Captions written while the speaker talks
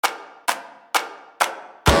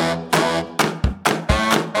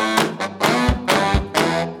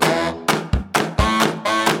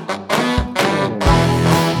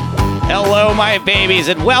my babies,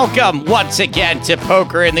 and welcome once again to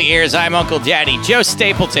Poker in the Ears. I'm Uncle Daddy, Joe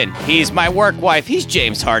Stapleton. He's my work wife. He's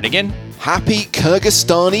James Hardigan. Happy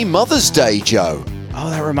Kyrgyzstani Mother's Day, Joe.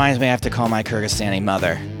 Oh, that reminds me I have to call my Kyrgyzstani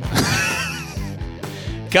mother.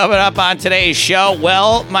 Coming up on today's show,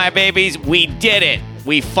 well, my babies, we did it.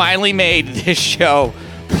 We finally made this show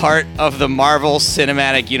part of the Marvel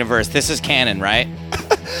Cinematic Universe. This is canon, right?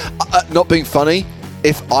 Not being funny,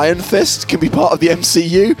 if Iron Fist can be part of the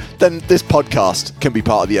MCU, then this podcast can be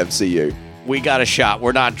part of the MCU. We got a shot.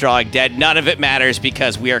 We're not drawing dead. None of it matters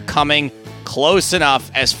because we are coming close enough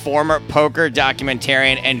as former poker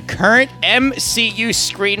documentarian and current MCU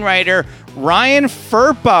screenwriter Ryan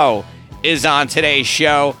Firpo is on today's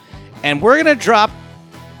show. And we're going to drop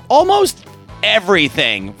almost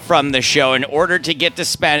everything from the show in order to get to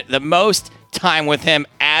spend the most time with him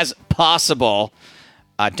as possible.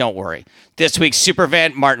 Don't worry. This week's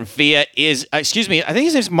Superfan Martin Villa is, I think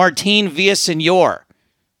his name's Martin Villasenor.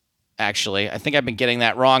 Actually, I think I've been getting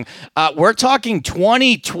that wrong. We're talking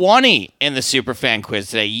 2020 in the Superfan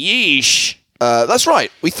quiz today. Yeesh. That's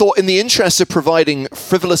right. We thought in the interest of providing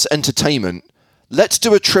frivolous entertainment, let's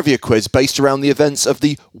do a trivia quiz based around the events of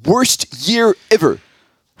the worst year ever.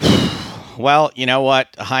 Well, you know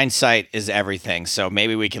what? Hindsight is everything, so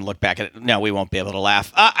maybe we can look back at it. No, we won't be able to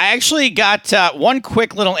laugh. I actually got one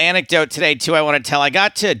quick little anecdote today, too, I want to tell. I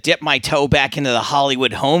got to dip my toe back into the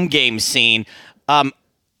Hollywood home game scene,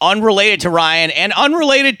 unrelated to Ryan and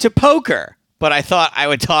unrelated to poker, but I thought I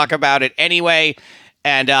would talk about it anyway.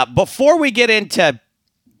 And before we get into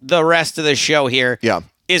the rest of the show here,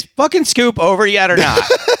 is fucking Scoop over yet or not?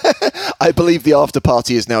 I believe the after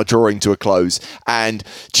party is now drawing to a close. And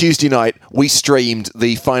Tuesday night, we streamed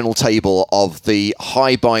the final table of the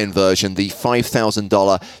high buy-in version, the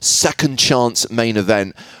 $5,000 second chance main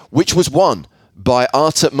event, which was won by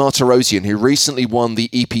Artur Martirosyan, who recently won the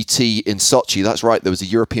EPT in Sochi. That's right, there was a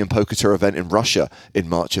European Poker Tour event in Russia in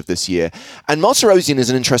March of this year. And Martirosyan is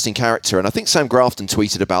an interesting character, and I think Sam Grafton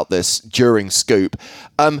tweeted about this during Scoop.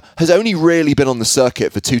 Has only really been on the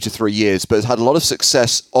circuit for 2 to 3 years, but has had a lot of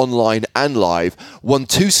success online and live, won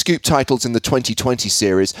 2 Scoop titles in the 2020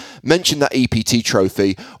 series, mentioned that EPT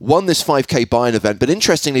trophy, won this 5K buy-in event, but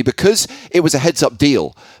interestingly, because it was a heads-up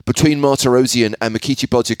deal between Martirosyan and Mikita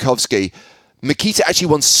Bodziakowski, Mikita actually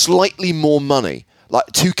won slightly more money, like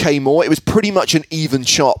 2K more. It was pretty much an even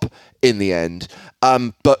chop in the end.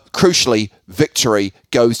 But crucially, victory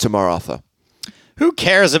goes to Maratha. Who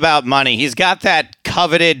cares about money? He's got that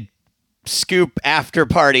coveted Scoop after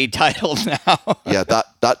party title now. Yeah,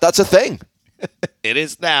 that's a thing. It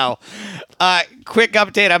is now. Quick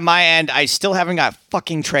update on my end. I still haven't got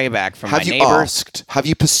fucking Trey back from my neighbor. Have you asked? Have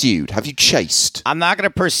you pursued? Have you chased? I'm not going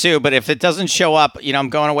to pursue, but if it doesn't show up, I'm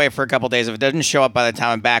going away for a couple days. If it doesn't show up by the time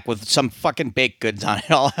I'm back with some fucking baked goods on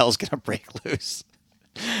it, all hell's going to break loose.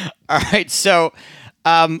 All right, so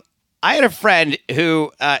I had a friend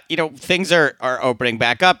who, things are opening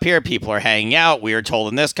back up here. People are hanging out. We are told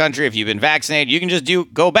in this country, if you've been vaccinated, you can just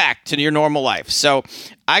go back to your normal life. So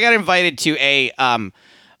I got invited to a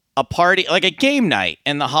party, like a game night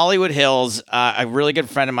in the Hollywood Hills. A really good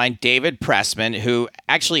friend of mine, David Pressman, who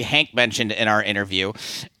actually Hank mentioned in our interview.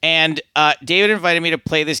 And David invited me to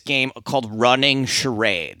play this game called Running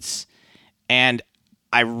Charades. And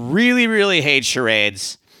I really, really hate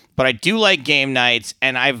charades. But I do like game nights,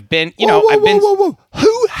 and I've been, Whoa.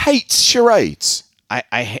 Who hates charades?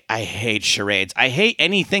 I hate charades. I hate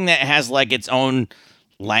anything that has, like, its own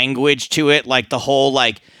language to it, like the whole,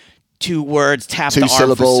 like, 2 words, tap the arm. 2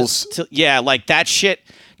 syllables. Like, that shit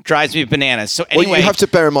drives me bananas. So anyway. Well, you have to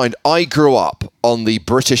bear in mind, I grew up on the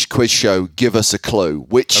British quiz show Give Us a Clue,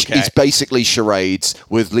 which is basically charades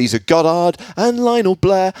with Lisa Goddard and Lionel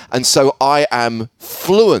Blair, and so I am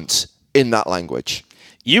fluent in that language.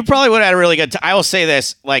 You probably would have had a really good time. I will say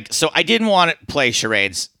this, so I didn't want to play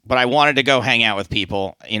charades, but I wanted to go hang out with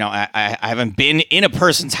people. I haven't been in a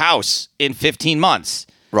person's house in 15 months.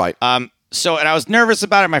 Right. And I was nervous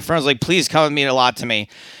about it. My friend was like, please come and mean a lot to me.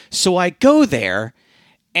 So I go there,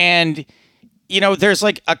 and, there's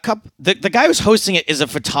like a couple, the guy who's hosting it is a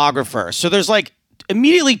photographer. So there's like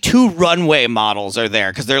immediately 2 runway models are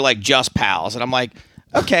there because they're like just pals. And I'm like,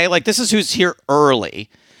 okay, like this is who's here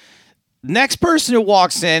early. Next person who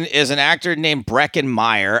walks in is an actor named Breckin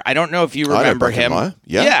Meyer. I don't know if you remember him. Meyer.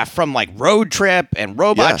 Yeah, from like Road Trip and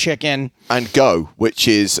Robot Chicken. And Go, which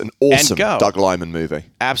is an awesome Doug Liman movie.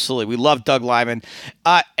 Absolutely. We love Doug Liman.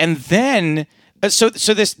 And then,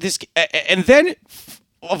 and then,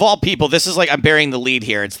 of all people, this is like, I'm burying the lead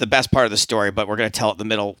here. It's the best part of the story, but we're going to tell it in the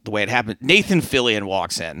middle the way it happened. Nathan Fillion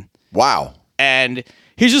walks in. Wow. And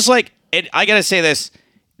he's just like, and I got to say this,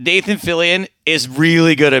 Nathan Fillion is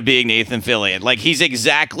really good at being Nathan Fillion. Like, he's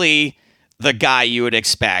exactly the guy you would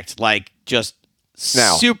expect. Like, just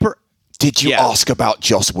Now, super. Did you ask about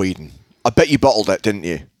Joss Whedon? I bet you bottled it, didn't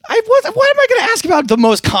you? What am I going to ask about the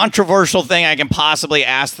most controversial thing I can possibly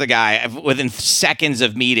ask the guy within seconds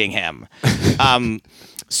of meeting him?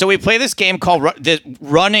 So we play this game called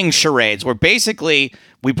Running Charades, where basically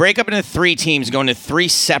we break up into 3 teams, go into 3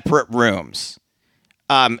 separate rooms.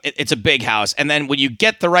 It's a big house. And then when you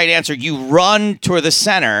get the right answer, you run toward the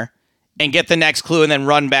center and get the next clue and then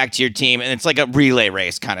run back to your team. And it's like a relay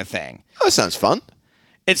race kind of thing. Oh, that sounds fun.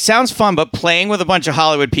 It sounds fun, but playing with a bunch of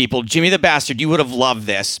Hollywood people, Jimmy the Bastard, you would have loved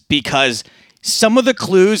this because some of the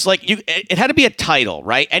clues, like it had to be a title,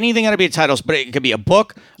 right? Anything had to be a title, but it could be a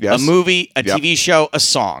book, a movie, a TV show, a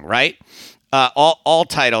song, right? All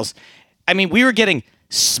titles. I mean, we were getting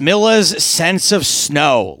Smilla's Sense of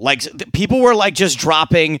Snow. Like, people were like just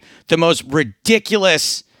dropping the most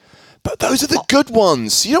ridiculous. But those are the good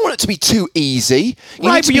ones. You don't want it to be too easy.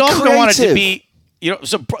 Right, but you also don't want it to be.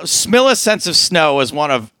 So Smilla's Sense of Snow was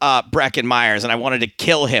one of Breckin Myers, and I wanted to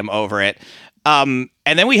kill him over it. And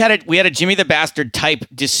then we had a Jimmy the Bastard type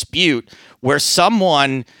dispute where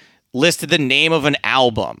someone listed the name of an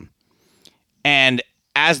album, and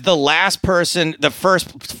as the last person,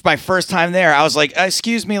 my first time there, I was like,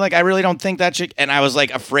 "Excuse me, like I really don't think that should," and I was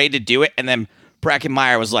like afraid to do it, and then Breckin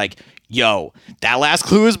Meyer was like, "Yo, that last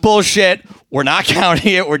clue is bullshit. We're not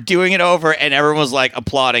counting it. We're doing it over." And everyone was like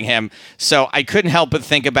applauding him. So I couldn't help but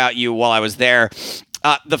think about you while I was there.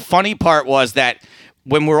 The funny part was that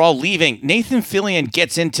when we're all leaving, Nathan Fillion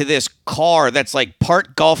gets into this car that's like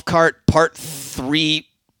part golf cart, part three-wheeler.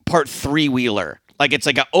 Like it's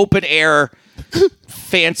like an open air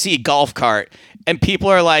fancy golf cart. And people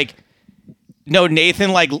are like, no, Nathan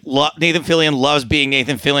Fillion loves being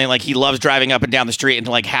Nathan Fillion. Like, he loves driving up and down the street and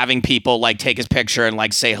like having people like take his picture and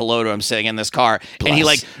like say hello to him sitting in this car. Bless. And he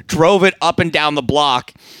like drove it up and down the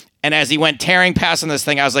block. And as he went tearing past on this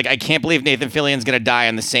thing, I was like, I can't believe Nathan Fillion's going to die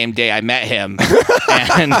on the same day I met him.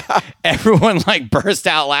 And everyone like burst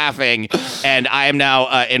out laughing. And I am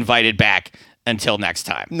now invited back until next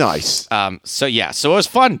time. Nice. So it was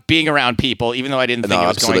fun being around people, even though I didn't think it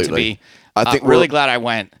was going to be. I think really glad I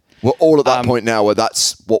went. We're all at that point now where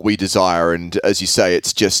that's what we desire. And as you say,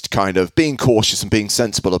 it's just kind of being cautious and being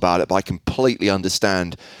sensible about it. But I completely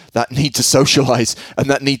understand that need to socialize and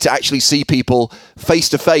that need to actually see people face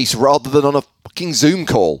to face rather than on a fucking Zoom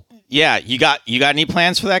call. Yeah. You got any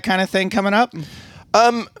plans for that kind of thing coming up?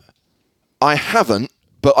 I haven't.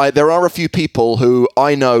 But there are a few people who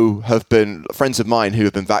I know have been friends of mine who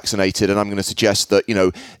have been vaccinated, and I'm going to suggest that,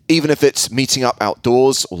 even if it's meeting up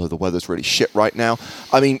outdoors, although the weather's really shit right now.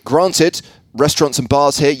 I mean, granted, restaurants and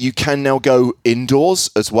bars here, you can now go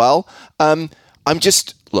indoors as well.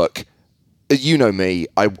 Look, you know me,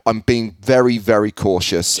 I'm being very, very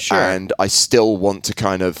cautious, sure. And I still want to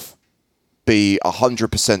kind of be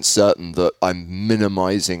 100% certain that I'm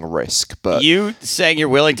minimizing risk. But you saying you're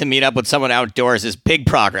willing to meet up with someone outdoors is big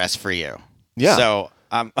progress for you. Yeah. So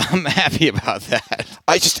I'm happy about that.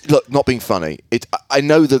 Not being funny. I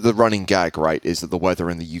know that the running gag, right, is that the weather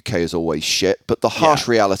in the UK is always shit, but the harsh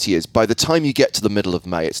reality is by the time you get to the middle of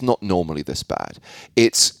May, it's not normally this bad.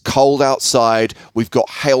 It's cold outside. We've got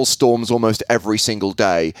hailstorms almost every single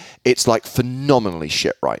day. It's like phenomenally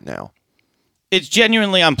shit right now. It's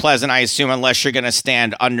genuinely unpleasant, I assume, unless you're going to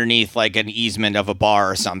stand underneath like an easement of a bar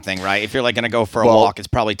or something, right? If you're like going to go for a walk, it's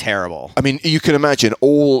probably terrible. I mean, you can imagine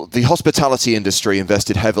all the hospitality industry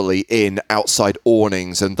invested heavily in outside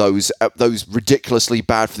awnings and those ridiculously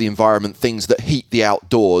bad for the environment things that heat the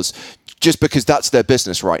outdoors, just because that's their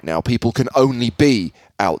business right now. People can only be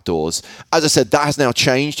outdoors. As I said, that has now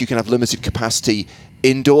changed. You can have limited capacity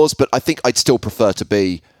indoors, but I think I'd still prefer to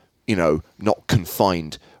be, not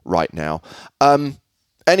confined right now.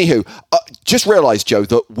 Anywho, just realised, Joe,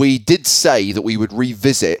 that we did say that we would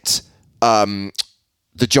revisit the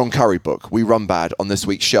John Curry book, We Run Bad, on this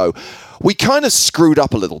week's show. We kind of screwed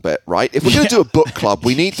up a little bit, right? If we're going to do a book club,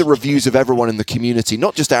 we need the reviews of everyone in the community,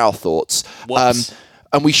 not just our thoughts.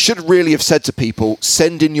 And we should really have said to people,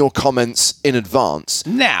 send in your comments in advance.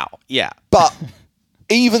 Now, yeah. But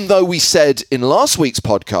even though we said in last week's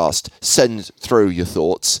podcast, send through your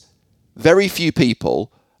thoughts, very few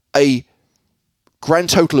people, a grand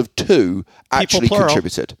total of 2, actually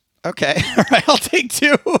contributed. Okay. All right, I'll take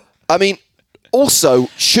 2. I mean, also,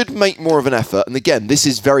 should make more of an effort, and again, this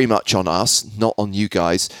is very much on us, not on you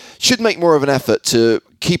guys, should make more of an effort to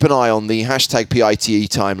keep an eye on the hashtag PITE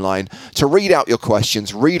timeline, to read out your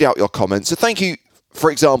questions, read out your comments. So thank you,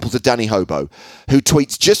 for example, to Danny Hobo, who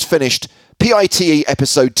tweets, just finished PITE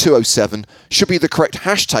episode 207 should be the correct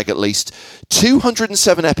hashtag at least.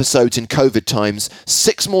 207 episodes in COVID times,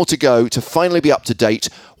 6 more to go to finally be up to date.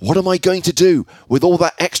 What am I going to do with all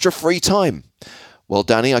that extra free time? Well,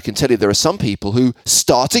 Danny, I can tell you there are some people who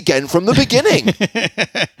start again from the beginning.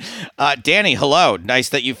 Danny, hello. Nice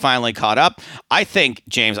that you finally caught up. I think,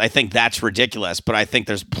 James, that's ridiculous, but I think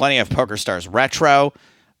there's plenty of PokerStars Retro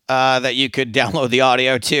that you could download the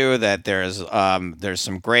audio to, that there's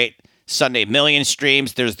some great Sunday Million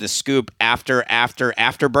streams. There's the Scoop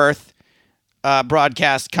Afterbirth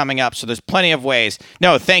broadcast coming up, so there's plenty of ways.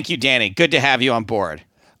 No, thank you, Danny. Good to have you on board.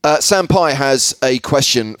 Sam Pye has a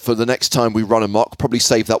question for the next time we run a mock. Probably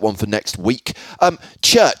save that one for next week.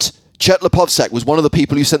 Chert Lipovsek was one of the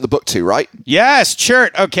people you sent the book to, right? Yes,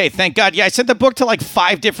 Chert. Okay, thank God. Yeah, I sent the book to like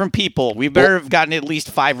 5 different people. We better have gotten at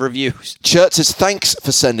least 5 reviews. Chert says thanks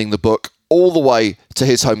for sending the book all the way to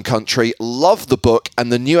his home country. Love the book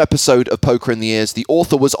and the new episode of Poker in the Ears. The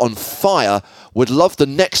author was on fire. Would love the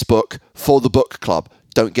next book for the book club.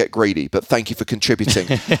 Don't get greedy, but thank you for contributing.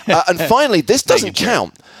 And finally, this doesn't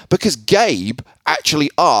count because Gabe actually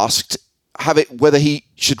asked whether he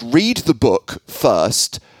should read the book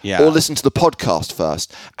first or listen to the podcast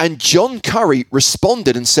first. And John Curry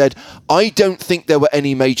responded and said, I don't think there were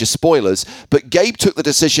any major spoilers, but Gabe took the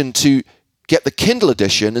decision to get the Kindle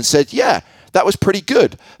edition and said, yeah, that was pretty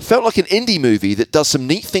good. Felt like an indie movie that does some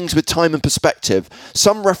neat things with time and perspective.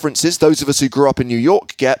 Some references those of us who grew up in New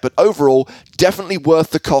York get, but overall, definitely worth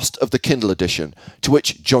the cost of the Kindle edition. To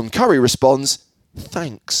which John Curry responds,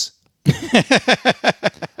 thanks.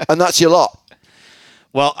 And that's your lot.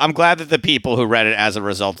 Well, I'm glad that the people who read it as a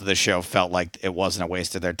result of the show felt like it wasn't a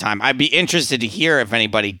waste of their time. I'd be interested to hear if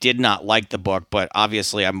anybody did not like the book, but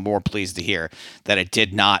obviously I'm more pleased to hear that it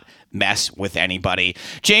did not mess with anybody.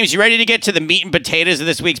 James, you ready to get to the meat and potatoes of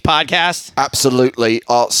this week's podcast? Absolutely.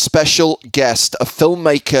 Our special guest, a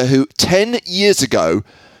filmmaker who 10 years ago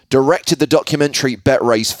directed the documentary Bet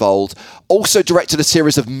Raise Fold, also directed a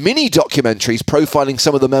series of mini documentaries profiling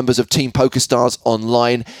some of the members of Team PokerStars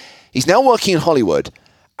online. He's now working in Hollywood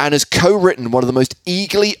and has co-written one of the most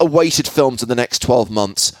eagerly awaited films in the next 12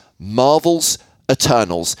 months, Marvel's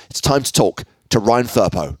Eternals. It's time to talk to Ryan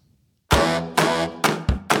Firpo.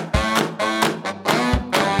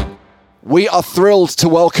 We are thrilled to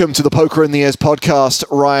welcome to the Poker in the Ears podcast,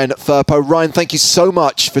 Ryan Firpo. Ryan, thank you so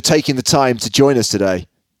much for taking the time to join us today.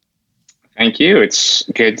 Thank you. It's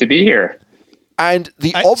good to be here. And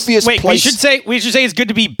the obvious place... we should say it's good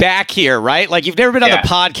to be back here, right? Like, you've never been on the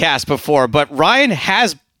podcast before, but Ryan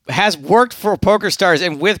has worked for PokerStars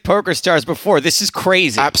and with PokerStars before. This is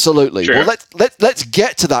crazy. Absolutely. Sure. Well, let's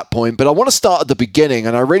get to that point, but I want to start at the beginning,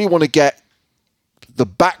 and I really want to get the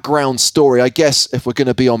background story, I guess, if we're going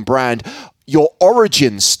to be on brand, your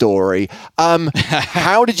origin story.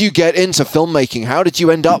 How did you get into filmmaking? How did you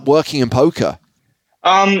end up working in poker?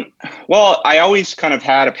 Well, I always kind of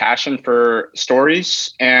had a passion for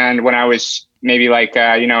stories. And when I was maybe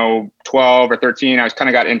 12 or 13, I was kind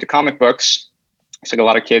of got into comic books. It's like a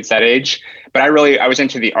lot of kids that age, but I was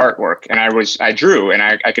into the artwork, and I drew, and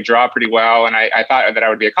I could draw pretty well. And I thought that I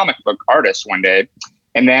would be a comic book artist one day.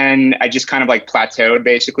 And then I just kind of plateaued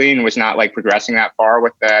basically and was not progressing that far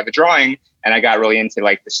with the drawing. And I got really into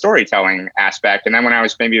the storytelling aspect. And then when I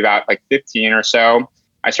was maybe about 15 or so,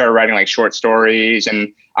 I started writing short stories,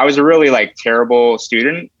 and I was a really terrible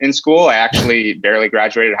student in school. I actually barely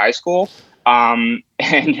graduated high school. And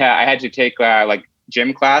I had to take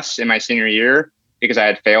gym class in my senior year because I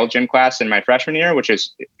had failed gym class in my freshman year, which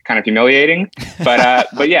is kind of humiliating.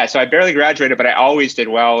 But yeah, so I barely graduated, but I always did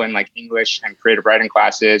well in English and creative writing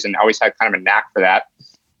classes, and always had kind of a knack for that.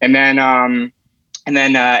 And then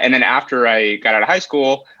after I got out of high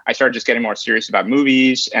school, I started just getting more serious about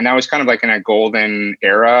movies, and that was kind of in a golden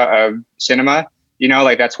era of cinema.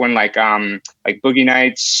 That's when Boogie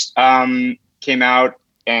Nights came out,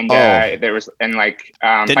 and there was the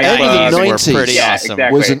 90s were pretty awesome.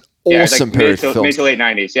 Exactly. Was an awesome period of films. Mid to late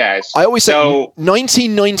 90s, yeah. I always say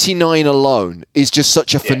 1999 alone is just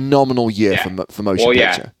such a phenomenal year for motion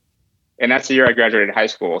picture. And that's the year I graduated high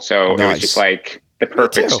school, so it was just the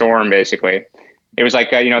perfect storm, basically. It was the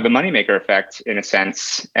moneymaker effect in a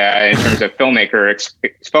sense, in terms of filmmakers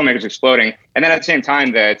exploding. And then at the same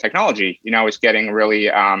time, the technology, was getting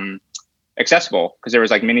really accessible, because there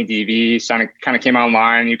was mini DV, kind of came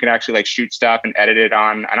online. You could actually shoot stuff and edit it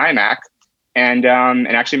on an iMac and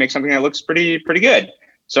actually make something that looks pretty good.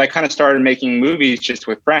 So I kind of started making movies just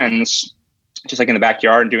with friends, just in the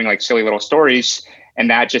backyard, and doing silly little stories. And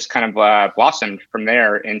that just kind of blossomed from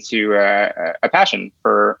there into a passion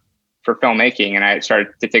for filmmaking. And I started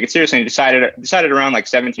to take it seriously, and decided around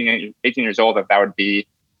 17, 18 years old that would be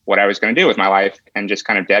what I was going to do with my life, and just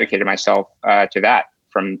kind of dedicated myself to that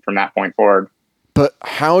from that point forward. But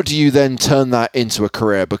how do you then turn that into a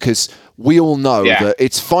career? Because we all know that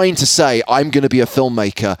it's fine to say, I'm going to be a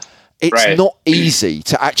filmmaker. It's not easy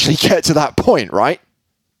to actually get to that point, right?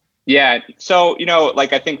 Yeah. So,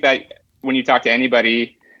 like, I think that when you talk to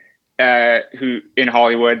anybody who in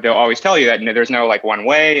Hollywood, they'll always tell you that there's no like one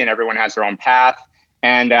way and everyone has their own path.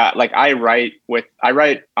 And like I write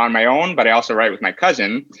on my own, but I also write with my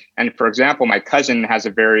cousin. And for example, my cousin has a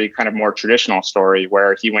very kind of more traditional story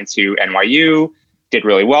where he went to NYU, did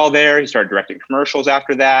really well there. He started directing commercials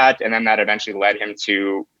after that. And then that eventually led him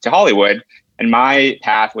to Hollywood. And my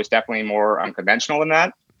path was definitely more unconventional than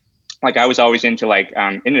that. Like I was always into like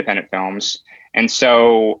independent films. And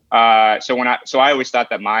so I always thought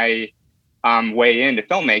that my way into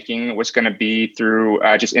filmmaking was going to be through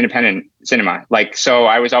just independent cinema. Like, so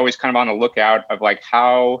I was always kind of on the lookout of like,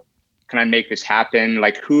 how can I make this happen?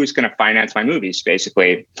 Like, who's going to finance my movies,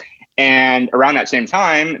 basically? And around that same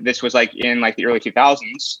time, this was like in like the early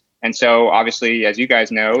 2000s. And so obviously, as you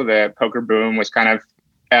guys know, the poker boom was kind of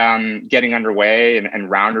getting underway, and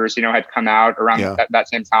Rounders, had come out around that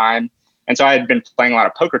same time. And so I had been playing a lot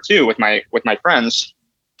of poker too with my friends.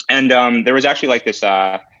 And there was actually like this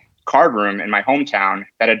card room in my hometown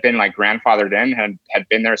that had been like grandfathered in, had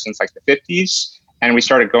been there since like the 50s. And we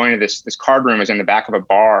started going to this card room. It was in the back of a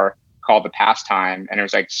bar called The Pastime. And it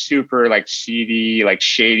was like super like seedy, like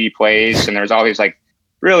shady place. And there was all these like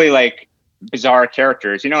really like bizarre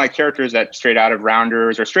characters, like characters that straight out of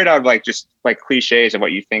Rounders or straight out of like just like cliches of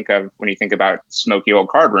what you think of when you think about smoky old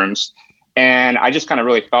card rooms. And I just kind of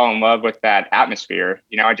really fell in love with that atmosphere.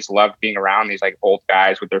 I just loved being around these like old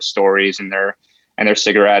guys with their stories and their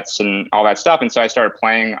cigarettes and all that stuff. And so I started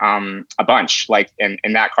playing a bunch like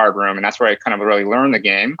in that card room. And that's where I kind of really learned the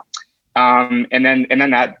game. And then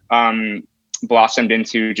that blossomed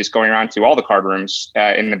into just going around to all the card rooms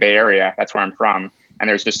in the Bay Area. That's where I'm from. And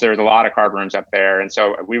there's a lot of card rooms up there. And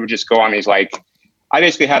so we would just go on these like, I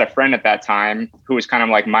basically had a friend at that time who was kind of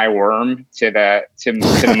like my worm to the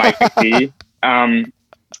Mike McD. And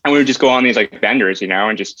we would just go on these like vendors,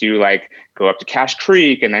 and just do like go up to Cache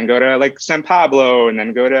Creek and then go to like San Pablo and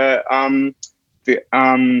then go to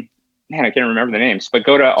man, I can't remember the names, but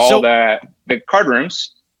go to all the card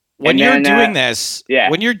rooms. When you're doing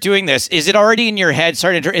this, is it already in your head? Is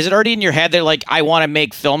it already in your head that like, I want to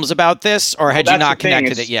make films about this, or had you not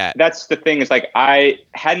connected it yet? That's the thing, is like, I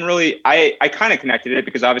hadn't really, I kind of connected it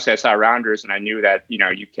because obviously I saw Rounders and I knew that,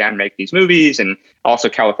 you can make these movies, and also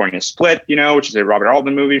California Split, which is a Robert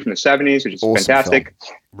Altman movie from the 70s, which is awesome, fantastic.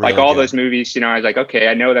 Really like all those movies, I was like, okay,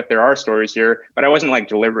 I know that there are stories here, but I wasn't like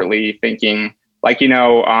deliberately thinking like,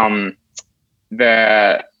 the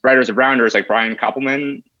writers of Rounders, like Brian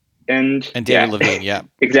Koppelman, and David Levine, yeah.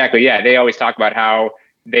 Exactly, yeah. They always talk about how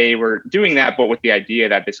they were doing that, but with the idea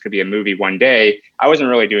that this could be a movie one day. I wasn't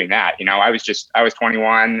really doing that, I was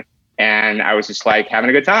 21 and I was just like having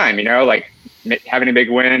a good time, like having a big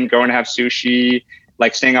win, going to have sushi,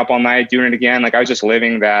 like staying up all night, doing it again. Like I was just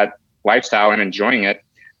living that lifestyle and enjoying it,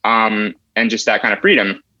 and just that kind of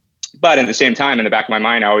freedom. But at the same time, in the back of my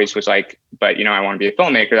mind, I always was like, but I want to be a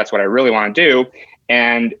filmmaker. That's what I really want to do.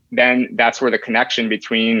 And then that's where the connection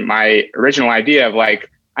between my original idea of like,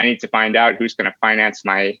 I need to find out who's going to finance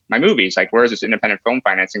my movies. Like, where is this independent film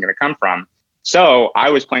financing going to come from? So I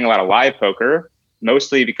was playing a lot of live poker,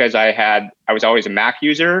 mostly because I was always a Mac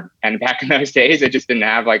user. And back in those days, I just didn't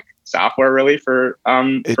have like software really for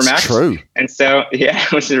Mac. It's true. And so, yeah,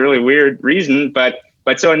 it was a really weird reason. But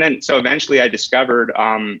so eventually I discovered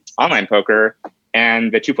online poker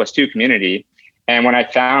and the 2+2 community. And when I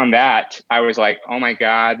found that, I was like, oh my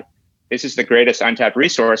God, this is the greatest untapped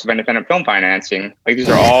resource of independent film financing. Like, these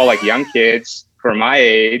are all like young kids who are my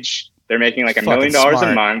age. They're making like $1 million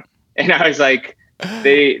a month. And I was like,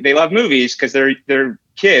 they love movies because they're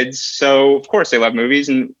kids. So of course they love movies.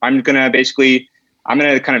 And I'm going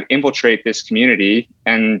to kind of infiltrate this community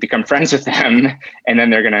and become friends with them. And then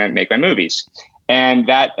they're going to make my movies. And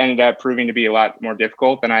that ended up proving to be a lot more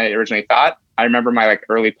difficult than I originally thought. I remember my like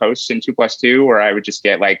early posts in 2+2 where I would just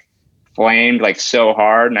get like flamed like so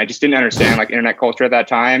hard, and I just didn't understand like internet culture at that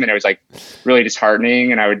time, and it was like really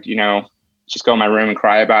disheartening, and I would just go in my room and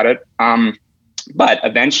cry about it. But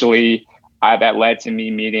eventually that led to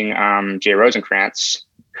me meeting Jay Rosenkrantz,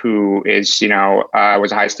 who is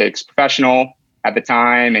was a high stakes professional at the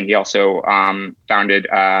time, and he also founded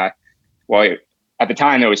at the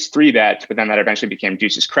time, there was 3Bet, but then that eventually became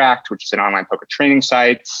Deuces Cracked, which is an online poker training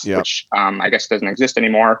site, which I guess doesn't exist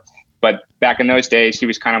anymore. But back in those days, he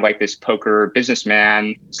was kind of like this poker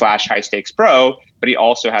businessman / high stakes pro, but he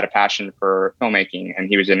also had a passion for filmmaking, and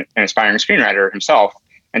he was an aspiring screenwriter himself.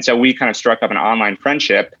 And so we kind of struck up an online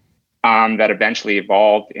friendship that eventually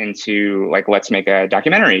evolved into like, let's make a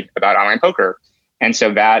documentary about online poker. And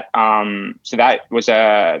so that was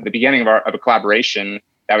the beginning of a collaboration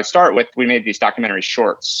that would start with, we made these documentary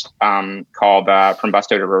shorts called From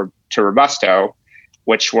Busto to Robusto,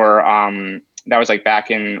 which were, that was like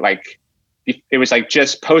back in like, it was like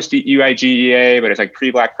just post UIGEA, but it's like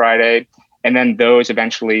pre-Black Friday. And then those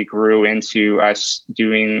eventually grew into us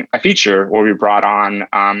doing a feature where we brought on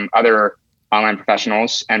other online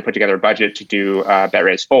professionals and put together a budget to do Bet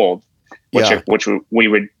Raise Fold, which we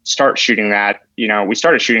would start shooting that. You know, we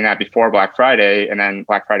started shooting that before Black Friday, and then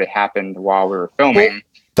Black Friday happened while we were filming. Well,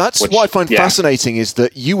 that's what I find fascinating is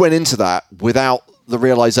that you went into that without the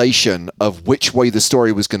realization of which way the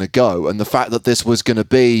story was going to go, and the fact that this was going to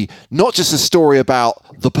be not just a story about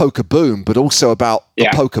the poker boom, but also about the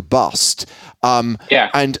poker bust.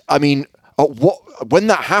 And I mean, when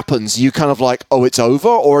that happens, you kind of like, oh, it's over,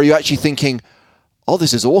 or are you actually thinking, oh,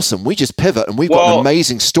 this is awesome, we just pivot and we've got an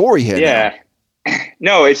amazing story here? Now.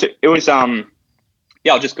 No, it was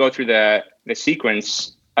I'll just go through the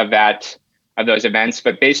sequence of those events.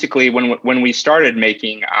 But basically, when we started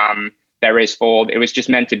making Bet Raise Fold, it was just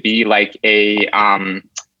meant to be like a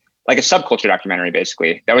subculture documentary,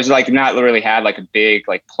 basically. That was like not really had like a big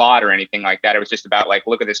like plot or anything like that. It was just about like,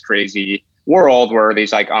 look at this crazy world where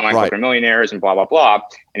these like online poker millionaires and blah, blah, blah.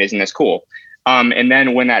 And isn't this cool? And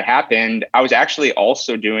then when that happened, I was actually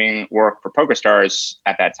also doing work for PokerStars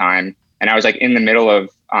at that time. And I was like in the middle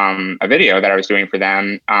of a video that I was doing for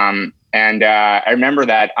them. And I remember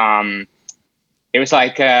that it was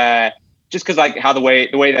like, just because like how the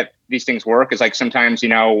way that these things work is like sometimes, you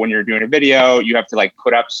know, when you're doing a video, you have to like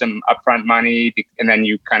put up some upfront money and then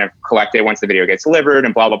you kind of collect it once the video gets delivered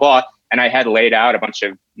and blah, blah, blah. And I had laid out a bunch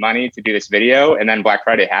of money to do this video, and then Black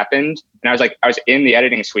Friday happened. And I was in the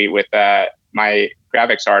editing suite with my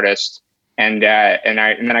graphics artist, and then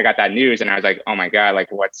I got that news, and I was like, oh my God, like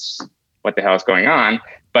what the hell is going on?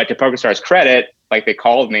 But to PokerStars' credit, like they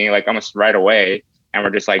called me like almost right away, and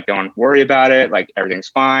we're just like, don't worry about it, like everything's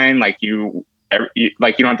fine, like you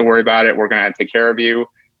don't have to worry about it, we're gonna take care of you.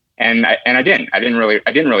 And I didn't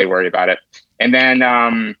really worry about it. And then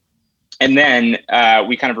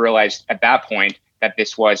we kind of realized at that point that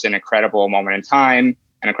this was an incredible moment in time,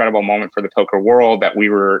 an incredible moment for the poker world that we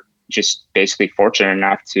were just basically fortunate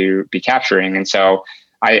enough to be capturing. And so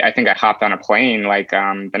I think I hopped on a plane like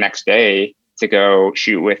the next day to go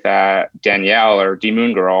shoot with Danielle, or D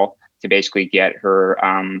Moon Girl, to basically get her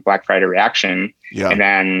Black Friday reaction. Yeah. And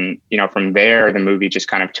then, you know, from there, the movie just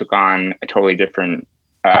kind of took on a totally different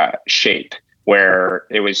shape, where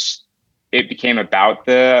it became about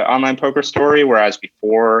the online poker story. Whereas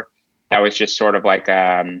before, that was just sort of like,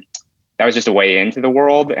 that was just a way into the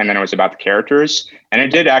world. And then it was about the characters. And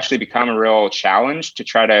it did actually become a real challenge to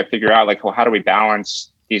try to figure out like, well, how do we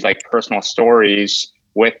balance these like personal stories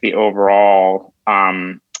with the overall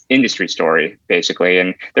industry story, basically.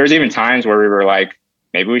 And there was even times where we were like,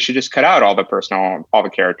 maybe we should just cut out all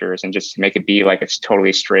the characters and just make it be like it's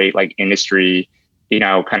totally straight, like industry, you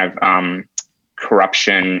know, kind of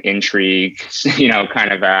corruption, intrigue, you know,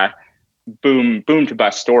 kind of a boom to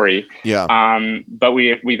bust story. Yeah. But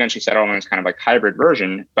we eventually settled on this kind of like hybrid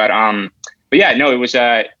version. But yeah, no, it was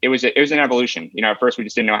an evolution. You know, at first we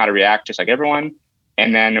just didn't know how to react, just like everyone.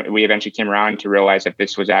 And then we eventually came around to realize that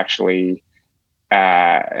this was actually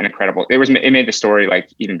an incredible. It made the story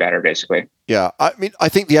like even better, basically. Yeah, I mean, I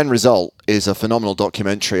think the end result is a phenomenal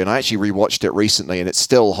documentary, and I actually rewatched it recently, and it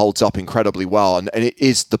still holds up incredibly well. And it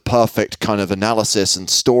is the perfect kind of analysis and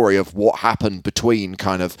story of what happened between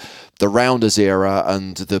kind of the Rounders era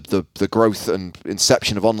and the growth and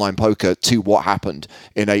inception of online poker to what happened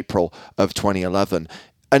in April of 2011.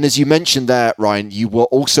 And as you mentioned there, Ryan, you were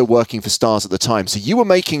also working for Stars at the time. So you were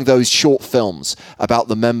making those short films about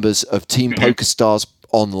the members of Team PokerStars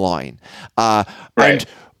Online. Right. And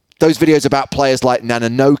those videos about players like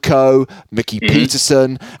Nanonoko, Mickey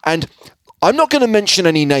Peterson. And I'm not going to mention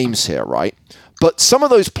any names here, right? But some of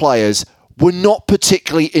those players were not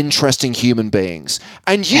particularly interesting human beings.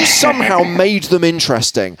 And you somehow made them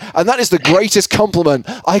interesting. And that is the greatest compliment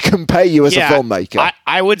I can pay you as a filmmaker.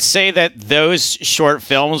 I would say that those short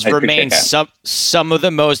films remain some of the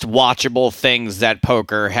most watchable things that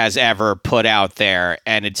poker has ever put out there.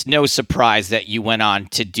 And it's no surprise that you went on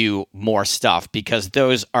to do more stuff, because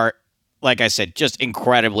those are, like I said, just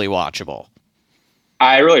incredibly watchable.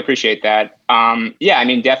 I really appreciate that. Yeah, I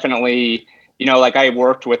mean, definitely. You know, like I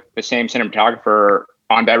worked with the same cinematographer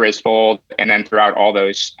on Bet Raise Fold and then throughout all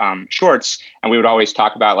those shorts. And we would always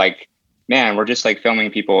talk about like, man, we're just like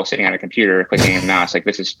filming people sitting on a computer, clicking a mouse. Like,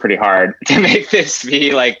 this is pretty hard to make this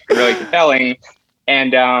be like really compelling.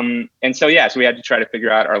 And so yeah, so we had to try to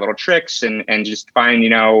figure out our little tricks and just find,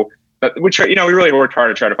 but we really worked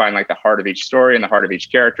hard to try to find like the heart of each story and the heart of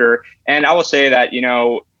each character. And I will say that,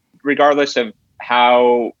 regardless of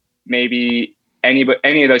how maybe any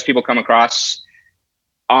of those people come across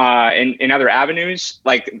in other avenues,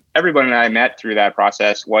 like everyone that I met through that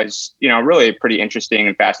process was, really a pretty interesting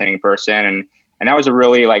and fascinating person. And that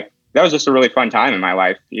was just a really fun time in my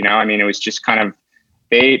life. It was just kind of,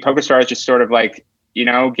 PokerStars just sort of like,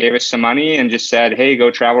 gave us some money and just said, hey, go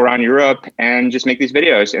travel around Europe and just make these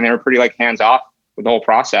videos. And they were pretty like hands off with the whole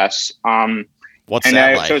process. What's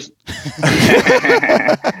that like?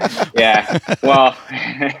 Yeah. Well,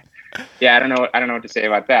 yeah, I don't know what to say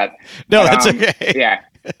about that. No, that's okay. Yeah.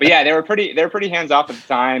 But yeah, they were pretty hands off at the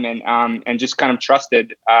time and just kind of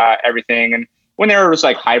trusted everything. And when there was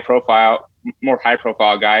like more high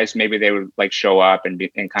profile guys, maybe they would like show up and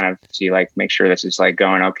kind of see, like, make sure this is like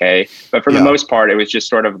going okay. But for the most part, it was just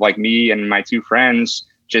sort of like me and my two friends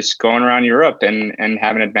just going around Europe and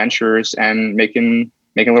having adventures and making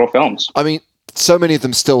little films. I mean, so many of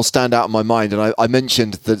them still stand out in my mind. And I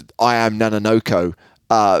mentioned the I Am Nanonoko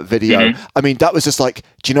video. Mm-hmm. I mean, that was just like,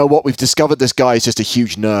 do you know what? We've discovered this guy is just a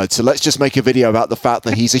huge nerd. So let's just make a video about the fact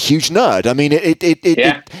that he's a huge nerd. I mean,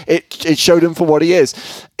 it showed him for what he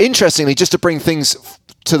is. Interestingly, just to bring things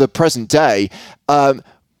to the present day,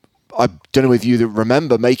 I don't know if you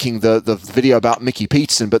remember making the video about Mickey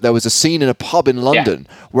Peterson, but there was a scene in a pub in London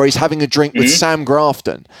where he's having a drink with Sam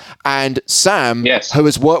Grafton. And Sam, who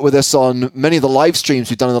has worked with us on many of the live streams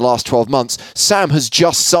we've done in the last 12 months, Sam has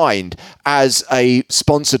just signed as a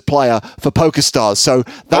sponsored player for PokerStars. So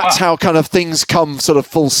that's how kind of things come sort of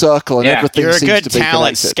full circle and everything seems to be connected. You're a good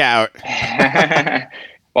talent scout.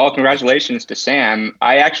 Well, congratulations to Sam.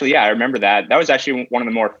 I remember that. That was actually one of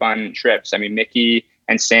the more fun trips. I mean, Mickey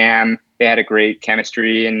and Sam, they had a great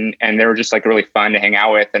chemistry and they were just like really fun to hang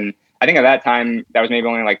out with. And I think at that time, that was maybe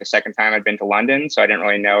only like the second time I'd been to London. So I didn't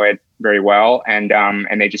really know it very well. And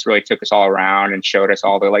they just really took us all around and showed us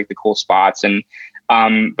all the cool spots. And,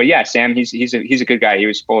 but yeah, Sam, he's a good guy. He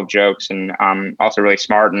was full of jokes and also really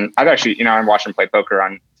smart. And I've actually, I watched him play poker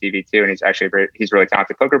on TV too. And he's actually he's a really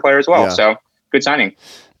talented poker player as well. Yeah. So good signing.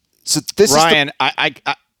 So this Ryan, is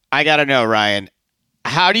I got to know, Ryan,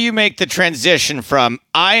 how do you make the transition from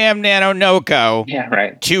I Am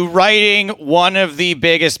Nanonoko to writing one of the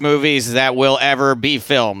biggest movies that will ever be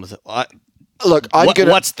filmed? Look,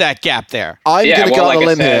 what's that gap there? I'm going to go on a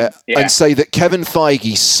limb here and say that Kevin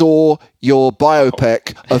Feige saw your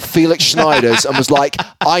biopic of Felix Schneider's and was like,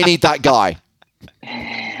 I need that guy.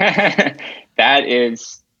 That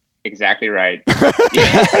is exactly right.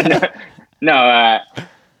 No,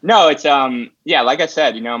 it's like I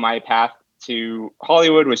said, my path to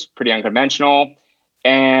Hollywood was pretty unconventional.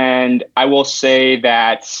 And I will say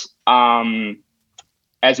that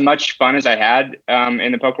as much fun as I had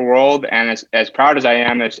in the poker world and as proud as I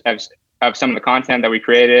am of some of the content that we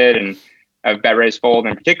created and of Bet Raise Fold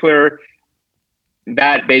in particular,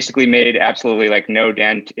 that basically made absolutely like no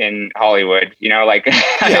dent in Hollywood.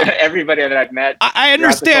 Everybody that I've met. I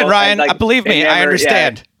understand, Ryan. Believe me, I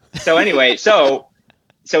understand. Yeah. So anyway, so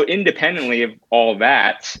independently of all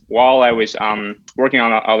that, while I was working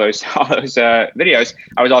on all those videos,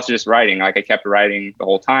 I was also just writing. Like I kept writing the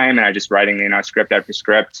whole time, and I just writing script after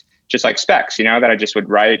script, just like specs, that I just would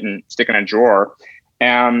write and stick in a drawer.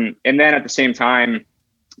 And then at the same time,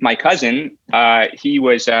 my cousin, he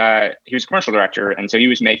was a commercial director, and so he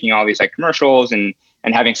was making all these like commercials and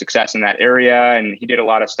having success in that area. And he did a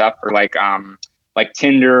lot of stuff for like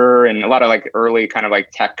Tinder and a lot of like early kind of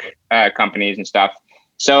like tech companies and stuff.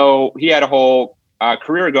 So he had a whole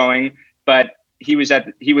career going, but he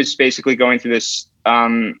was basically going through this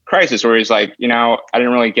crisis where he's like, I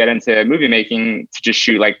didn't really get into movie making to just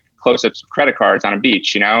shoot like close-ups of credit cards on a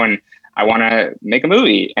beach, and I want to make a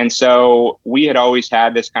movie. And so we had always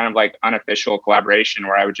had this kind of like unofficial collaboration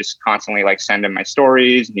where I would just constantly like send him my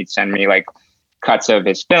stories and he'd send me like cuts of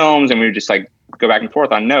his films and we would just like go back and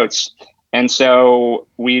forth on notes. And so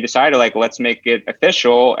we decided, like, let's make it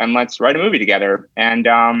official and let's write a movie together and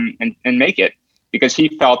make it, because he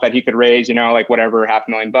felt that he could raise, like whatever,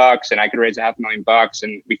 $500,000 and I could raise $500,000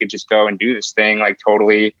 and we could just go and do this thing like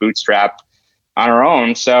totally bootstrapped on our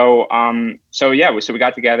own. So we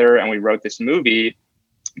got together and we wrote this movie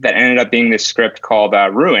that ended up being this script called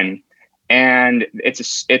Ruin. And it's a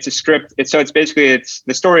script. It's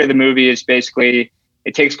the story of the movie is basically,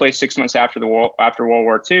 it takes place 6 months after World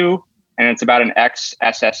War II. And it's about an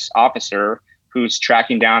ex-SS officer who's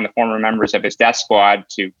tracking down the former members of his death squad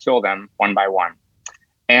to kill them one by one.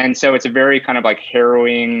 And so it's a very kind of like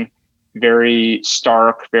harrowing, very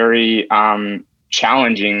stark, very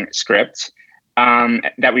challenging script.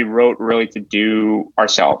 that we wrote really to do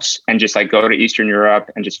ourselves and just like go to Eastern Europe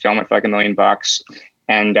and just film it for like $1 million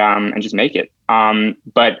and just make it.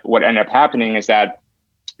 But what ended up happening is that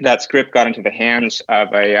script got into the hands of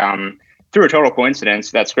through a total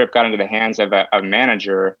coincidence, that script got into the hands of a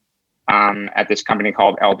manager at this company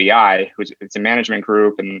called LBI, it's a management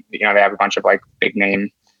group, and they have a bunch of like big name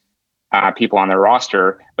people on their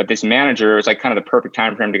roster. But this manager, it was like kind of the perfect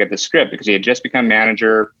time for him to get this script because he had just become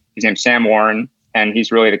manager. His name's Sam Warren, and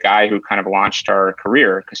he's really the guy who kind of launched our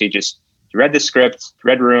career because he read the script,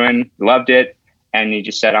 read Ruin, loved it, and he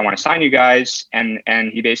just said, "I want to sign you guys." And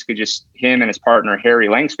he basically just, him and his partner Harry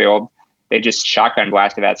Langsfield, they just shotgun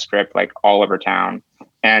blasted that script like all over town.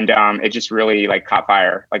 And it just really like caught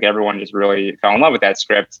fire. Like everyone just really fell in love with that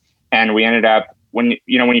script. And we ended up, when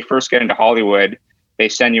you first get into Hollywood, they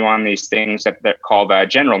send you on these things that they're called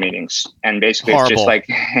general meetings. And basically Horrible. It's just like,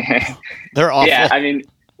 they're awful. Yeah. I mean,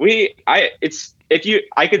 if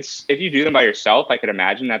you do them by yourself, I could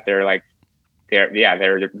imagine that they're like, there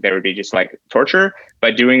would be just like torture,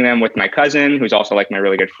 but doing them with my cousin, who's also like my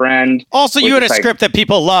really good friend. Also, you had a script that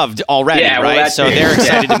people loved already, right? So they're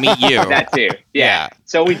excited to meet you. That too. Yeah.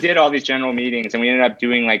 So we did all these general meetings and we ended up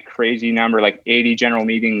doing like crazy number, like 80 general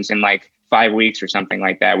meetings in like 5 weeks or something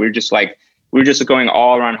like that. We were just going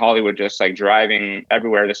all around Hollywood, just like driving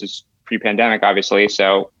everywhere. This is pre-pandemic, obviously.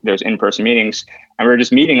 So there's in-person meetings and we were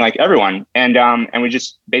just meeting like everyone. And we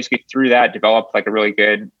just basically through that developed like a really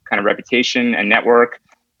good kind of reputation and network.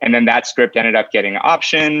 And then that script ended up getting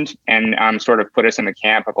optioned and sort of put us in the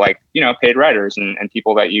camp of like, paid writers and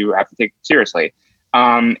people that you have to take seriously.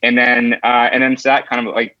 And then so that kind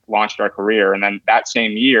of like launched our career. And then that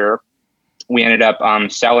same year, we ended up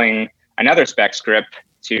selling another spec script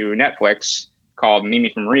to Netflix called Mimi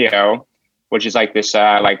from Rio, which is like this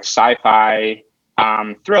like sci-fi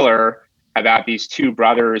thriller about these two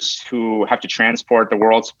brothers who have to transport the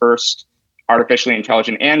world's first artificially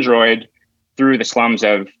intelligent android through the slums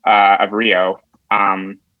of Rio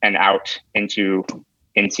and out into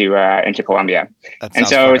Colombia. And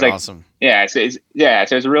so it was like awesome. So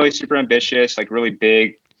it was a really super ambitious, like really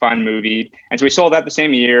big, fun movie. And so we sold that the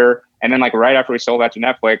same year. And then like right after we sold that to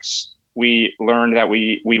Netflix, we learned that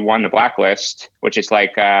we won the Blacklist, which is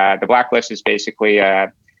like the Blacklist is basically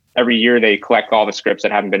every year they collect all the scripts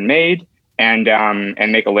that haven't been made and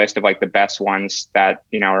make a list of like the best ones that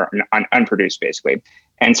are unproduced basically.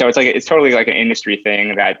 And so it's totally like an industry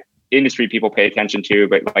thing that industry people pay attention to,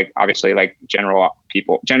 but like obviously like general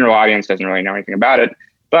audience doesn't really know anything about it.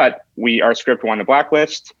 But our script won the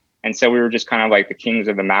Blacklist, and so we were just kind of like the kings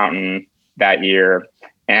of the mountain that year.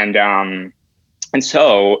 And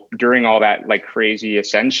so during all that like crazy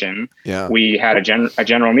ascension, we had a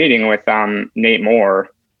general meeting with Nate Moore,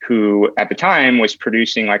 who at the time was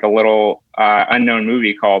producing like a little unknown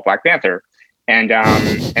movie called Black Panther.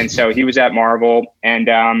 And so he was at Marvel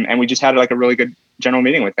and we just had like a really good general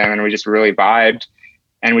meeting with them and we just really vibed.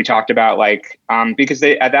 And we talked about like, because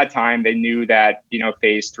at that time they knew that,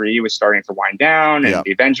 phase 3 was starting to wind down and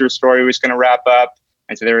the Avengers story was going to wrap up.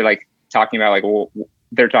 And so they were like talking about like, well,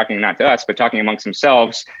 they're talking not to us, but talking amongst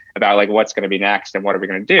themselves about like, what's going to be next and what are we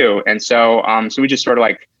going to do? And so, so we just sort of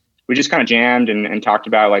like, we just kind of jammed and talked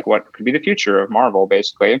about like what could be the future of Marvel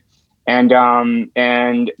basically. But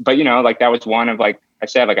like that was one of like, I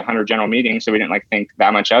said, like 100 general meetings. So we didn't like think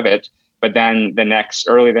that much of it. But then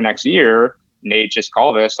early the next year, Nate just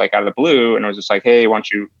called us like out of the blue and was just like, hey, why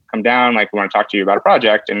don't you come down? Like we want to talk to you about a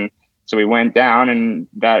project. And so we went down and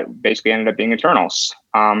that basically ended up being Eternals.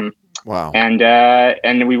 Wow.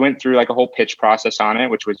 And we went through like a whole pitch process on it,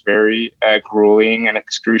 which was very grueling and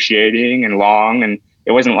excruciating and long. And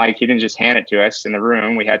it wasn't like he didn't just hand it to us in the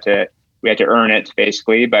room. We had to earn it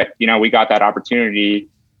basically. But, we got that opportunity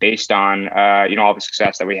based on, all the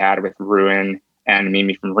success that we had with Ruin and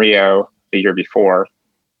Mimi from Rio the year before.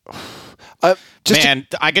 Man,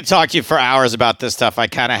 I could talk to you for hours about this stuff. I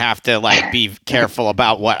kind of have to like be careful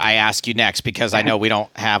about what I ask you next because I know we don't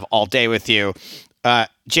have all day with you.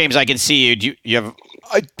 James, I can see you. Do you have?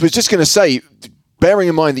 I was just going to say, bearing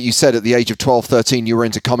in mind that you said at the age of 12, 13, you were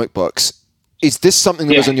into comic books. Is this something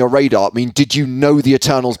that was on your radar? I mean, did you know the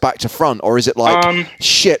Eternals back to front, or is it like,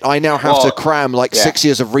 shit, I now have to cram like 6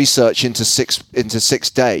 years of research into 6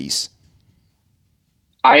 days?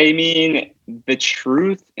 I mean, the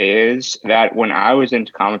truth is that when I was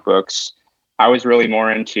into comic books, I was really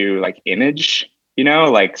more into like Image,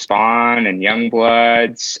 like Spawn and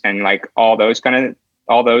Youngbloods and like all those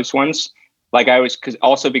ones. Like I was,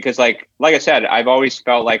 because like I said, I've always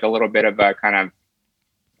felt like a little bit of a kind of,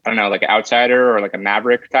 I don't know, like an outsider or like a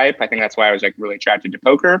maverick type. I think that's why I was like really attracted to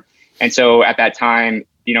poker. And so at that time,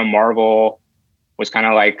 Marvel was kind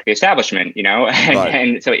of like the establishment, and, Right.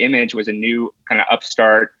 and so Image was a new kind of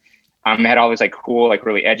upstart. They had all this like cool, like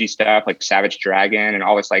really edgy stuff, like Savage Dragon and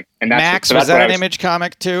all this like. And that's Max, so was that's that what an Image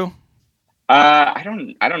comic too? I don't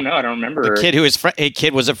know. I don't remember. The kid who is a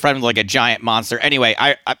kid was a friend with like a giant monster. Anyway,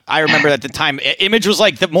 I remember at the time Image was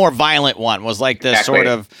like the more violent one, was like the Exactly. sort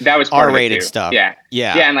of that was part of it, R-rated too. stuff. Yeah,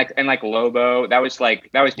 Yeah. and like Lobo. That was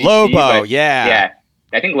DC, Lobo. but Yeah.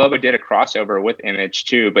 I think Lobo did a crossover with Image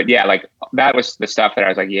too. But yeah, like that was the stuff that I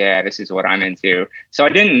was like, yeah, this is what I'm into. So I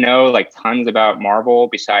didn't know like tons about Marvel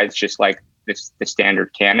besides just like the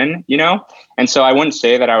standard canon, And so I wouldn't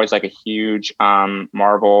say that I was like a huge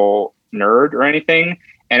Marvel nerd or anything.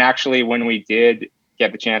 And actually, when we did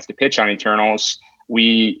get the chance to pitch on Eternals,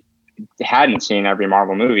 we hadn't seen every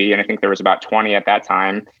Marvel movie, and I think there was about 20 at that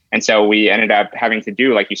time. And so we ended up having to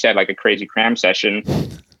do, like you said, like a crazy cram session.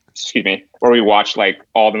 Excuse me, where we watched like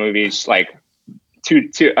all the movies like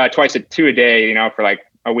twice a day, for like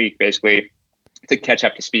a week basically to catch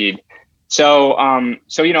up to speed. So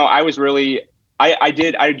I was really I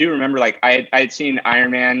do remember like I had seen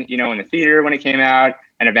Iron Man, in the theater when it came out,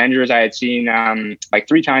 and Avengers I had seen like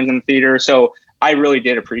 3 times in the theater. So I really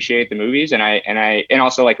did appreciate the movies, and I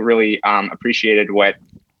also like really appreciated what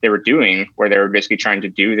they were doing, where they were basically trying to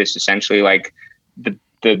do this essentially like the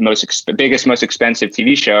biggest, most expensive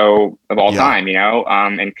TV show of all time,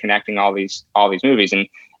 and connecting all these movies. And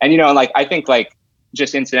like, I think like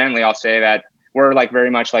just incidentally, I'll say that we're like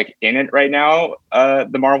very much like in it right now,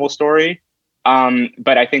 the Marvel story.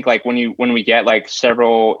 But I think like when we get like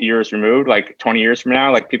several years removed, like 20 years from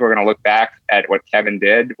now, like people are going to look back at what Kevin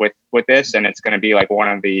did with this, and it's going to be like one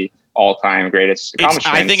of the all-time greatest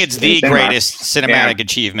accomplishments. I think it's the greatest cinematic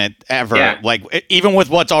achievement ever. Yeah. Like even with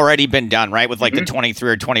what's already been done, right? With like the 23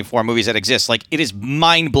 or 24 movies that exist, like it is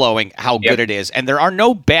mind-blowing how good it is. And there are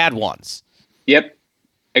no bad ones. Yep.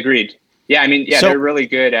 Agreed. Yeah. I mean, so, they're really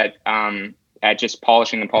good at just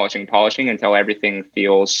polishing until everything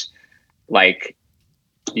feels like,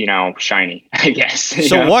 shiny, I guess.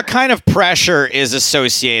 So what kind of pressure is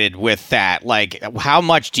associated with that? Like how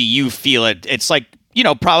much do you feel it? It's like,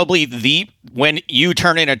 probably when you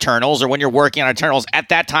turn in Eternals or when you're working on Eternals at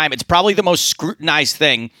that time, it's probably the most scrutinized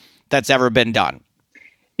thing that's ever been done.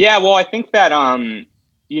 Yeah. Well, I think that,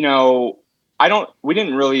 we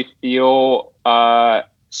didn't really feel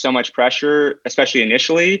so much pressure, especially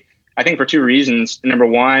initially. I think for 2 reasons. Number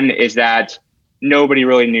one is that nobody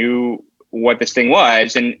really knew what this thing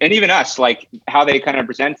was. And even us, like how they kind of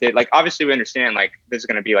present it, like obviously we understand like this is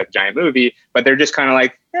going to be like a giant movie, but they're just kind of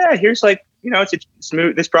like, yeah, here's like, it's a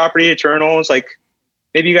smooth, this property, Eternals, like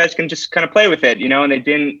maybe you guys can just kind of play with it, and they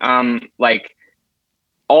didn't like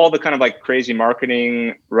all the kind of like crazy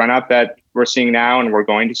marketing run up that we're seeing now and we're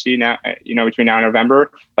going to see now, between now and November,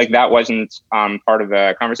 like that wasn't part of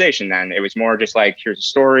the conversation then. It was more just like, here's a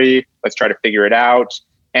story, let's try to figure it out.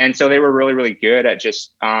 And so they were really, really good at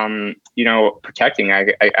just, protecting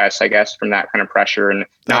us, I guess, from that kind of pressure and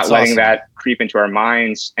not letting that creep into our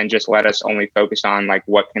minds and just let us only focus on like,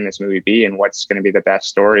 what can this movie be and what's going to be the best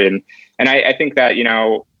story. And I think that,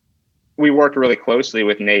 we worked really closely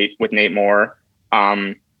with Nate Moore,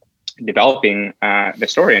 developing the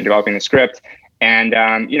story and developing the script. And,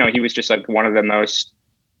 he was just like one of the most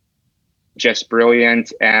just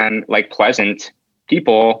brilliant and like pleasant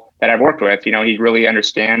people that I've worked with. He really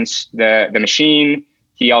understands the machine.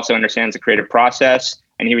 He also understands the creative process,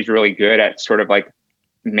 and he was really good at sort of like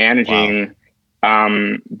managing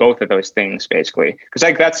both of those things basically. Cause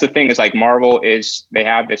like, that's the thing is like Marvel they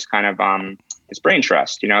have this kind of this brain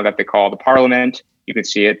trust, that they call the Parliament. You could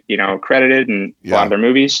see it, credited in a lot of their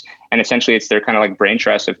movies. And essentially it's their kind of like brain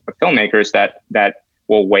trust of filmmakers that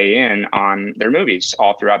will weigh in on their movies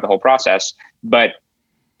all throughout the whole process. But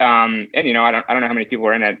and I don't know how many people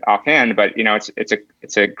are in it offhand, but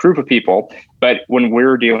it's a group of people. But when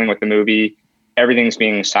we're dealing with the movie, everything's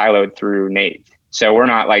being siloed through Nate. So we're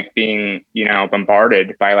not like being,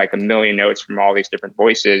 bombarded by like a million notes from all these different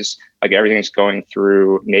voices. Like everything's going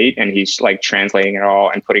through Nate, and he's like translating it all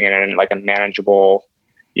and putting it in like a manageable,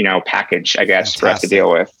 package, I guess, for us to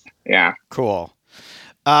deal with. Yeah. Cool.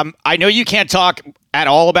 I know you can't talk at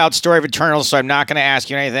all about Story of Eternals, so I'm not going to ask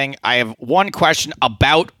you anything. I have one question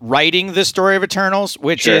about writing the Story of Eternals,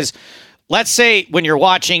 which is, let's say when you're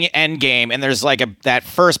watching Endgame and there's like that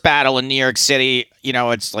first battle in New York City,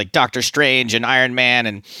 it's like Doctor Strange and Iron Man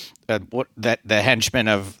and the henchman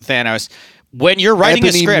of Thanos. When you're writing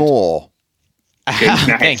Ebony a script, Moore.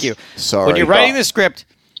 Thank you. Sorry. When you're writing the script,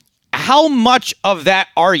 how much of that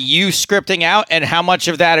are you scripting out, and how much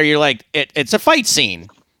of that are you like it's a fight scene?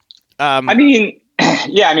 I mean,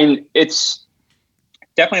 it's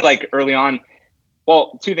definitely like early on.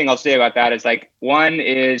 Well, two things I'll say about that is like, one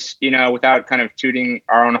is, without kind of tooting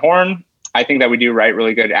our own horn, I think that we do write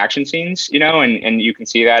really good action scenes, and you can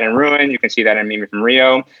see that in Ruin, you can see that in Mimi from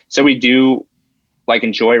Rio. So we do like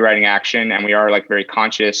enjoy writing action, and we are like very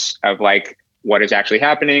conscious of like what is actually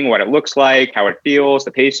happening, what it looks like, how it feels,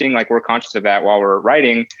 the pacing. Like we're conscious of that while we're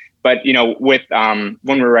writing. But with when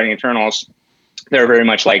we're writing Eternals, they're very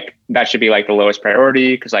much like that should be like the lowest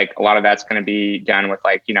priority, because like a lot of that's going to be done with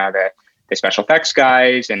like the special effects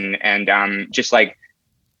guys and just like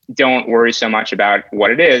don't worry so much about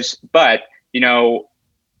what it is. But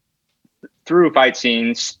through fight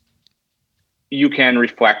scenes, you can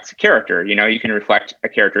reflect character. You can reflect a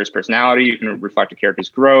character's personality. You can reflect a character's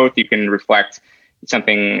growth. You can reflect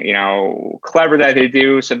something clever that they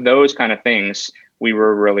do. So those kind of things we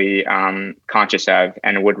were really conscious of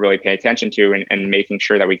and would really pay attention to, and making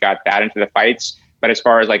sure that we got that into the fights. But as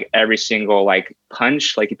far as like every single like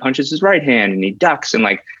punch, like he punches his right hand and he ducks, and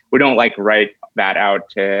like we don't like write that out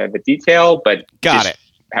to the detail, but got it.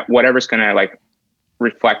 Whatever's gonna like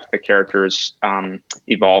reflect the character's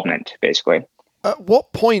evolvement, basically. At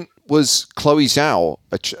what point was Chloe Zhao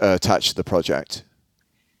attached to the project?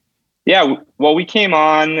 Yeah, well, we came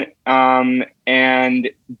on and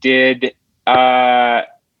did.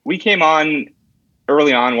 We came on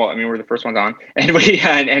early on. Well, I mean, we're the first ones on,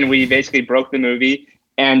 and we basically broke the movie,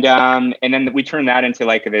 and then we turned that into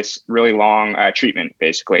like this really long treatment,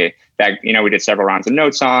 basically that we did several rounds of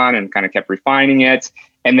notes on and kind of kept refining it,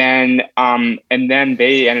 and then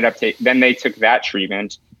they ended up then they took that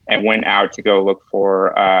treatment and went out to go look for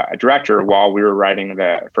a director while we were writing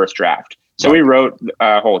the first draft. So we wrote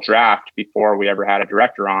a whole draft before we ever had a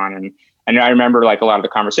director on, and I remember like a lot of the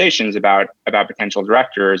conversations about potential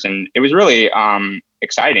directors, and it was really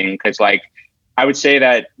exciting because like I would say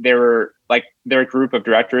that their group of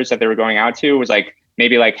directors that they were going out to was like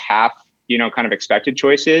maybe like half kind of expected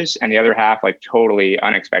choices, and the other half like totally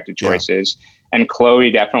unexpected choices. Yeah. And Chloe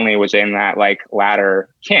definitely was in that like latter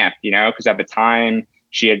camp, because at the time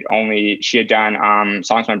she had done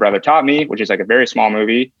Songs My Brother Taught Me, which is like a very small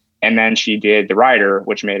movie. And then she did The Rider,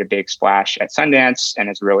 which made a big splash at Sundance, and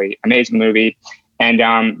it's a really amazing movie. And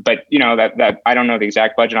but that I don't know the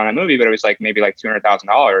exact budget on that movie, but it was like maybe like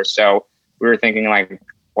 $200,000. So we were thinking like,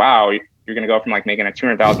 wow, you're going to go from like making a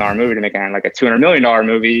 $200,000 movie to making like a $200 million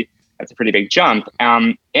movie. That's a pretty big jump.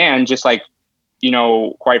 And just like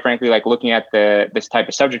quite frankly, like looking at this type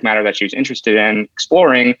of subject matter that she was interested in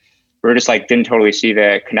exploring, we were just like didn't totally see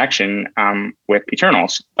the connection with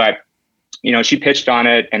Eternals, but. She pitched on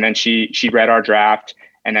it, and then she read our draft,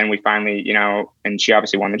 and then we finally, and she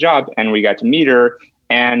obviously won the job, and we got to meet her.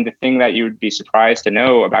 And the thing that you would be surprised to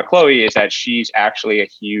know about Chloe is that she's actually a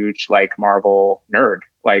huge like Marvel nerd.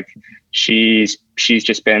 Like she's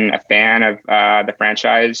just been a fan of the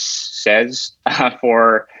franchise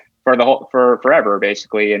for forever,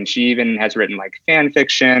 basically. And she even has written like fan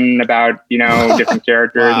fiction about different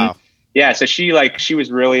characters. Wow. And, yeah, so she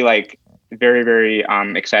was really like very, very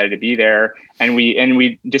excited to be there. And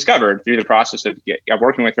we discovered through the process of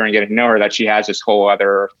working with her and getting to know her that she has this whole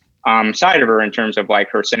other side of her in terms of like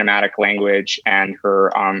her cinematic language and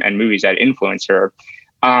her and movies that influence her.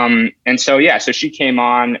 And so, so she came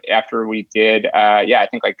on after we did, I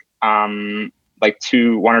think like 1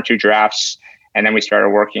 or 2 drafts. And then we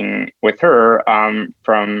started working with her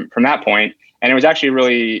from that point. And it was actually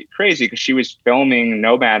really crazy because she was filming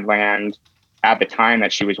Nomadland at the time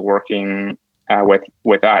that she was working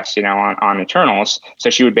with us, on Eternals.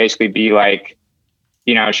 So she would basically be like,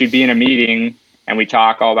 she'd be in a meeting and we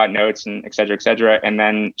talk all about notes and et cetera, et cetera. And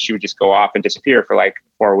then she would just go off and disappear for like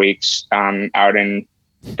 4 weeks out in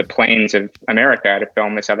the plains of America to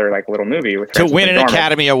film this other like little movie with to win an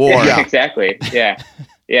Academy Award. Yeah, exactly. Yeah.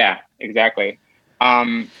 Yeah, exactly.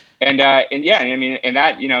 And that,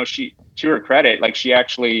 she, to her credit, like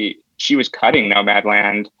she was cutting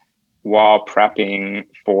Nomadland while prepping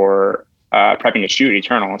to shoot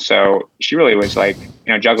Eternal. So she really was like,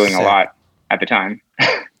 juggling a lot at the time.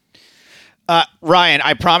 Ryan,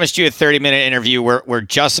 I promised you a 30-minute interview. We're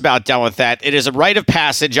just about done with that. It is a rite of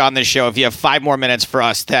passage on this show, if you have 5 more minutes for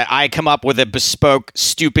us, that I come up with a bespoke,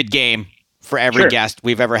 stupid game for every guest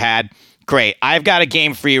we've ever had. Great. I've got a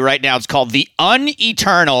game for you right now. It's called The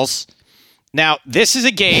Un-Eternals. Now, this is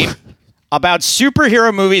a game about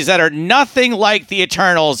superhero movies that are nothing like the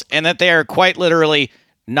Eternals, and that they are quite literally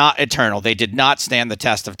not eternal. They did not stand the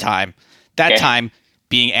test of time. That time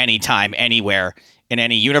being any time, anywhere, in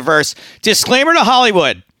any universe. Disclaimer to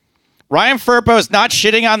Hollywood. Ryan Firpo's not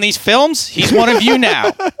shitting on these films. He's one of you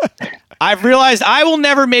now. I've realized I will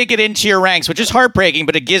never make it into your ranks, which is heartbreaking,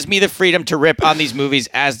 but it gives me the freedom to rip on these movies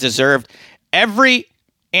as deserved. Every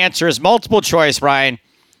answer is multiple choice, Ryan.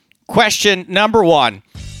 Question number 1.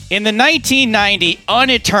 In the 1990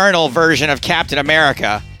 uneternal version of Captain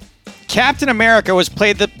America, Captain America was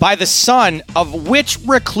played by the son of which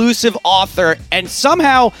reclusive author, and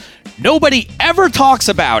somehow nobody ever talks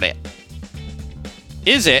about it?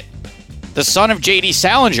 Is it the son of J.D.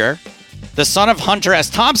 Salinger, the son of Hunter S.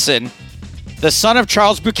 Thompson, the son of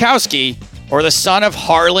Charles Bukowski, or the son of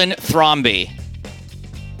Harlan Thrombey?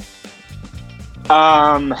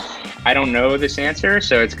 I don't know this answer,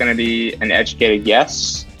 so it's going to be an educated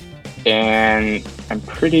guess. And I'm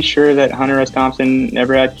pretty sure that Hunter S. Thompson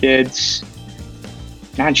never had kids.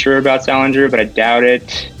 Not sure about Salinger, but I doubt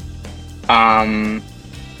it. I'm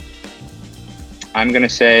going to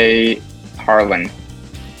say Harlan.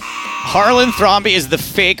 Harlan Thrombey is the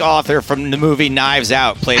fake author from the movie Knives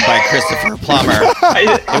Out, played by Christopher Plummer.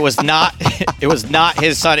 It was not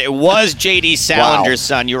his son. It was J.D. Salinger's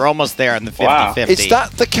son. You were almost there on the 50-50. Is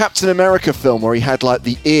that the Captain America film where he had like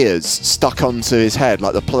the ears stuck onto his head,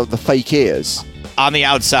 like the fake ears? On the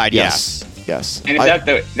outside, yes. Yes. And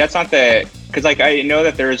that's not the, because like I know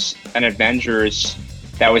that there's an Avengers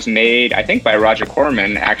that was made, I think, by Roger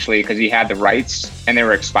Corman, actually, because he had the rights and they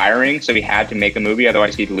were expiring, so he had to make a movie,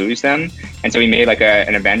 otherwise he'd lose them. And so he made like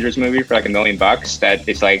an Avengers movie for like $1 million that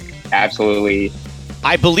is like absolutely...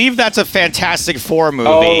 I believe that's a Fantastic Four movie.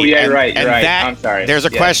 Oh, yeah, and, right, and right. That, I'm sorry. There's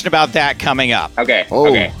a question about that coming up. Okay, Oh.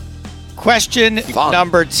 okay. Question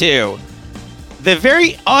number 2. The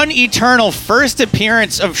very uneternal first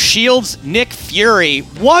appearance of S.H.I.E.L.D.'s Nick Fury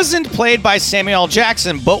wasn't played by Samuel L.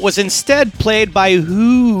 Jackson, but was instead played by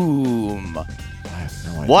whom? I have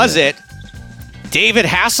no idea. Was it David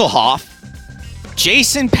Hasselhoff,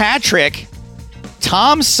 Jason Patrick,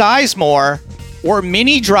 Tom Sizemore, or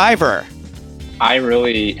Minnie Driver? I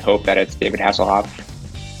really hope that it's David Hasselhoff.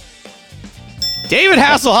 David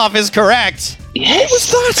Hasselhoff is correct.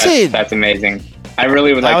 Yes! What was that in? That's amazing. I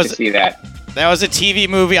really would like to see that. That was a TV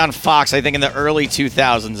movie on Fox, I think in the early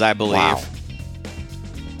 2000s, I believe. Wow.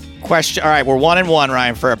 All right, we're 1-1,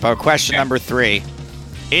 Ryan Firpo. Question number 3.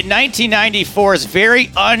 In 1994's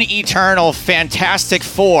very uneternal Fantastic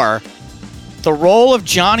Four, the role of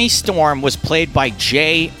Johnny Storm was played by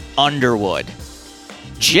Jay Underwood.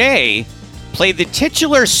 Jay played the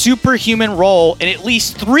titular superhuman role in at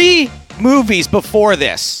least 3 movies before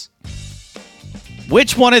this.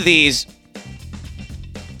 Which one of these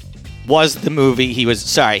was the movie he was...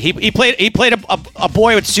 Sorry, he played a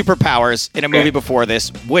boy with superpowers in a movie before this.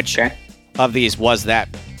 Which of these was that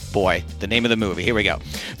boy? The name of the movie. Here we go.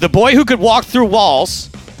 The boy who could walk through walls.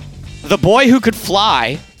 The boy who could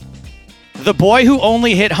fly. The boy who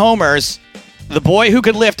only hit homers. The boy who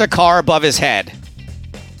could lift a car above his head.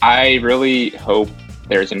 I really hope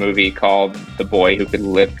there's a movie called The Boy Who Could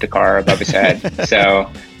Lift a Car Above His Head.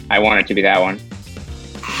 So I want it to be that one.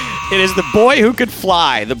 It is The Boy Who Could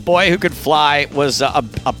Fly. The Boy Who Could Fly was a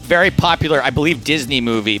very popular, I believe, Disney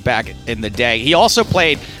movie back in the day. He also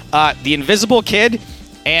played The Invisible Kid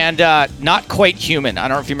and Not Quite Human. I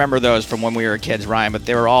don't know if you remember those from when we were kids, Ryan, but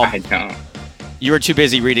they were all... I don't. You were too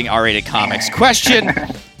busy reading R-rated comics. Question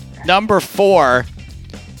number 4.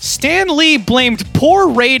 Stan Lee blamed poor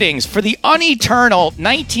ratings for the uneternal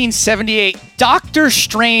 1978 Doctor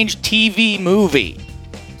Strange TV movie.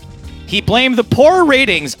 He blamed the poor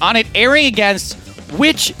ratings on it airing against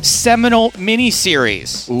which seminal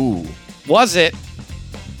miniseries? Ooh. Was it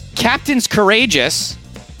Captains Courageous,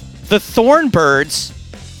 The Thornbirds,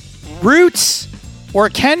 Roots, or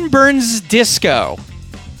Ken Burns' Disco?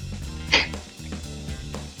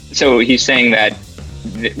 So he's saying that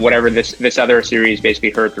whatever this other series basically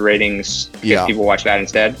hurt the ratings because people watch that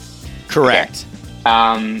instead? Correct.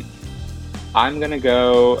 Okay. I'm going to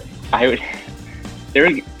go...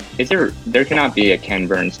 There cannot be a Ken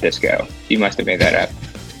Burns Disco. You must have made that up.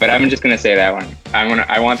 But I'm just gonna say that one.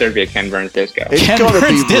 I want there to be a Ken Burns Disco. It's Ken gotta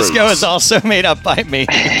Burns be Disco Roots. is also made up by me.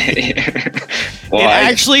 Well,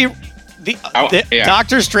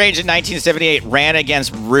 Doctor Strange in 1978 ran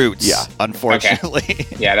against Roots. Yeah. Unfortunately. Okay.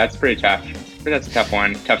 Yeah, that's pretty tough. That's a tough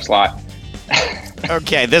one. Tough slot.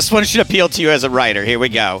 Okay, this one should appeal to you as a writer. Here we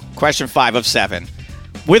go. Question 5 of 7.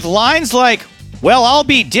 With lines like, "Well, I'll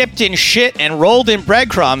be dipped in shit and rolled in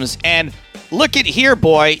breadcrumbs," and "Look at here,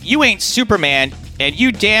 boy, you ain't Superman, and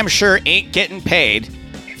you damn sure ain't getting paid,"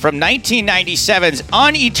 from 1997's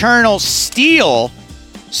Uneternal Steel,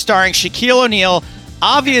 starring Shaquille O'Neal,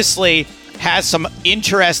 obviously has some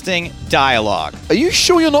interesting dialogue. Are you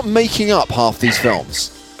sure you're not making up half these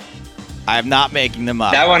films? I'm not making them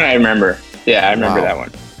up. That one I remember. Yeah, I remember that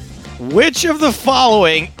one. Which of the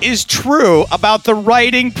following is true about the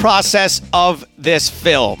writing process of this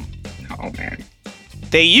film? Oh, man.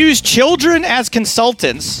 They used children as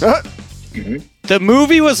consultants. The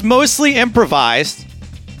movie was mostly improvised.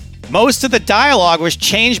 Most of the dialogue was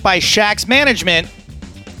changed by Shaq's management,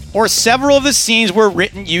 or several of the scenes were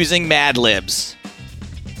written using Mad Libs.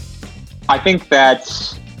 I think that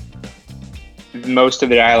most of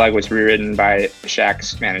the dialogue was rewritten by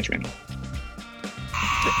Shaq's management.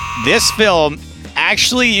 This film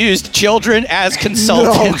actually used children as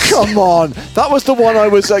consultants. Oh, come on. That was the one I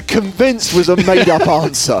was convinced was a made-up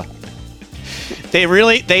answer.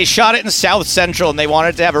 They shot it in South Central, and they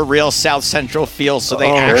wanted to have a real South Central feel, so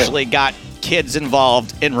they actually got kids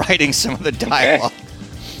involved in writing some of the dialogue.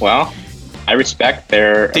 Okay. Well, I respect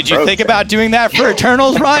their Did you think about doing that for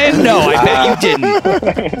Eternals, Ryan? No, I bet you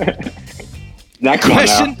didn't. Next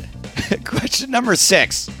one, Question number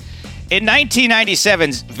 6. In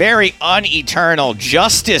 1997's very uneternal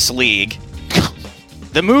Justice League,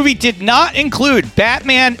 the movie did not include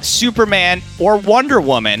Batman, Superman, or Wonder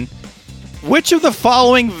Woman. Which of the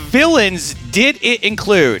following villains did it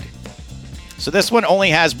include? So this one only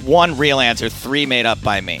has one real answer, 3 made up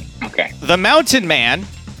by me. Okay. The Mountain Man,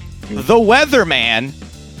 the Weather Man,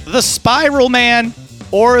 the Spiral Man,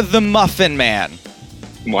 or the Muffin Man?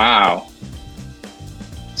 Wow.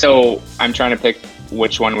 So I'm trying to pick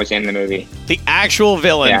which one was in the movie. The actual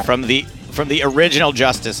villain from the original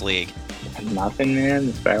Justice League. The Muffin Man,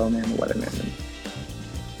 the Spiral Man, the Weather Man.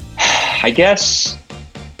 I guess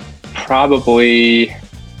probably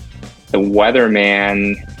the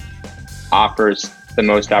Weatherman offers the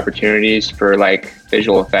most opportunities for like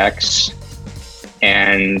visual effects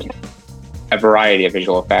and a variety of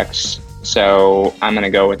visual effects. So I'm going to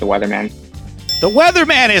go with the Weatherman. The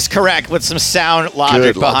Weatherman is correct with some sound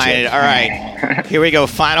logic behind it. All right, here we go.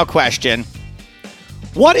 Final question.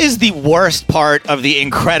 What is the worst part of the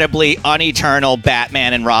incredibly uneternal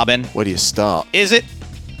Batman and Robin? Where do you start? Is it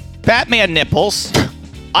Batman nipples,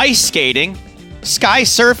 ice skating, sky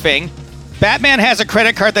surfing, Batman has a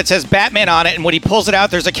credit card that says Batman on it, and when he pulls it out,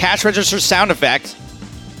 there's a cash register sound effect,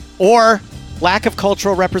 or lack of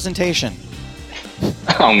cultural representation?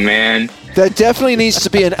 Oh, man. There definitely needs to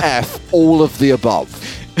be an F, all of the above.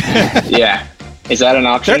 Yeah. Is that an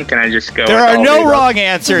option? Can I just go? There are no wrong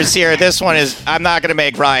answers here. This one is, I'm not going to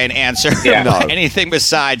make Ryan answer anything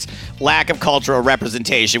besides lack of cultural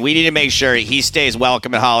representation. We need to make sure he stays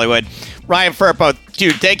welcome in Hollywood. Ryan Firpo,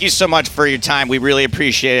 dude, thank you so much for your time. We really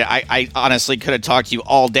appreciate it. I honestly could have talked to you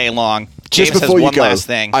all day long. Just James before has you one go, last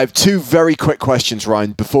thing. I have 2 very quick questions,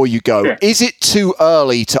 Ryan, before you go. Sure. Is it too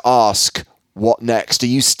early to ask what next? Are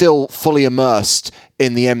you still fully immersed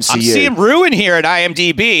in the MCU? I'm seeing Ruin here at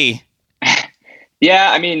IMDb.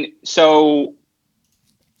 Yeah, I mean, so,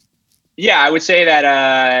 yeah, I would say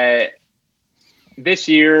that this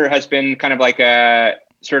year has been kind of like a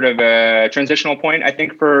sort of a transitional point, I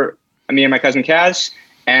think, for me and my cousin Kaz.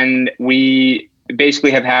 And we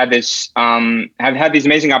basically have had this, have had these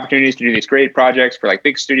amazing opportunities to do these great projects for like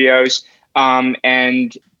big studios,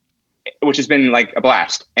 and which has been like a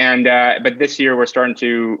blast. And, but this year we're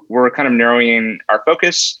kind of narrowing in our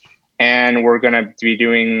focus, and we're going to be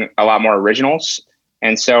doing a lot more originals.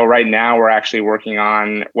 And so right now we're actually working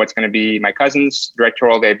on what's going to be my cousin's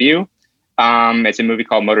directorial debut. It's a movie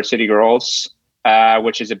called Motor City Girls,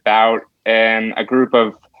 which is about a group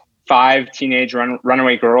of 5 teenage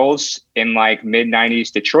runaway girls in like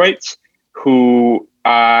mid-90s Detroit who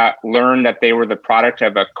learned that they were the product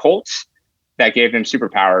of a cult that gave them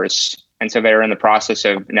superpowers. And so they're in the process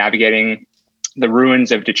of navigating the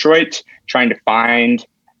ruins of Detroit, trying to find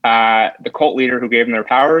the cult leader who gave them their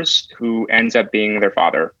powers, who ends up being their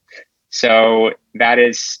father. So that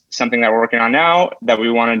is something that we're working on now, that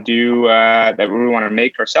we want to do, that we want to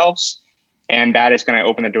make ourselves. And that is going to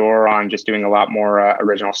open the door on just doing a lot more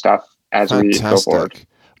original stuff as we go forward.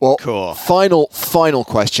 Well, cool. Final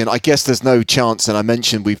question. I guess there's no chance, and I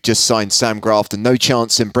mentioned we've just signed Sam Grafton, no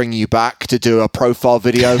chance in bringing you back to do a profile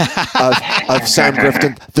video of Sam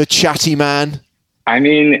Grafton, the chatty man. I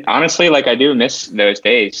mean, honestly, like I do miss those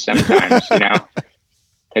days sometimes, you know,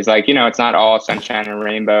 because like, you know, it's not all sunshine and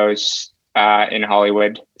rainbows in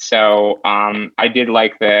Hollywood. So I did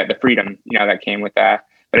like the freedom, you know, that came with that.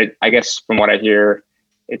 But I guess from what I hear,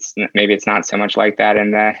 it's not so much like that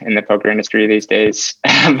in the poker industry these days.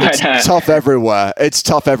 But, it's tough everywhere. It's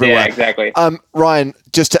tough everywhere. Yeah, exactly. Ryan,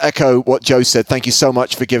 just to echo what Joe said, thank you so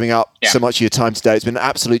much for giving up so much of your time today. It's been an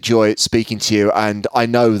absolute joy speaking to you, and I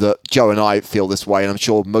know that Joe and I feel this way, and I'm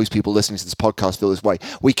sure most people listening to this podcast feel this way.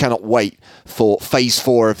 We cannot wait for Phase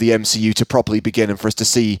 4 of the MCU to properly begin and for us to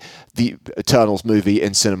see the Eternals movie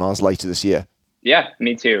in cinemas later this year. Yeah,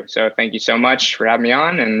 me too. So thank you so much for having me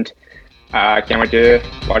on, and I can't wait to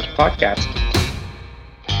watch the podcast.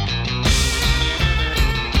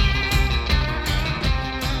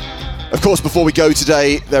 Of course, before we go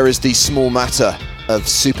today, there is the small matter of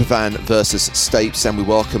Superfan versus Stapes, and we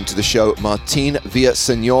welcome to the show Martin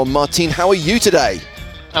Villaseñor. Martin, how are you today?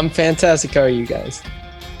 I'm fantastic. How are you guys?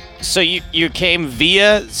 So you came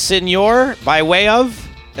via Senor by way of?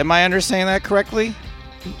 Am I understanding that correctly?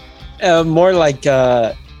 More like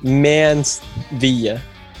man's via,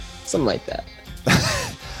 something like that.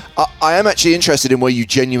 I am actually interested in where you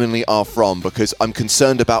genuinely are from, because I'm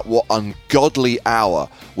concerned about what ungodly hour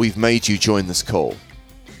we've made you join this call.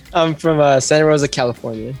 I'm from Santa Rosa,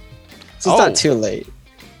 California, so it's not too late.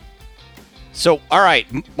 So, all right,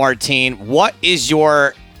 Martin, what is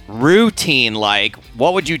your routine like?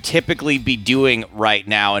 What would you typically be doing right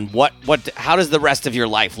now, and how does the rest of your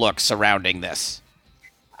life look surrounding this?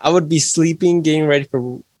 I would be sleeping, getting ready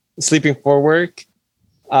for sleeping for work.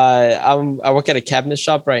 I work at a cabinet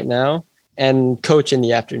shop right now and coach in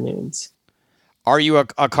the afternoons. Are you a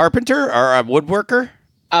carpenter or a woodworker?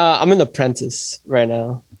 I'm an apprentice right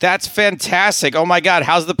now. That's fantastic. Oh my God,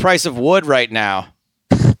 how's the price of wood right now?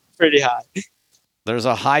 Pretty high. There's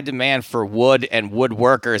a high demand for wood and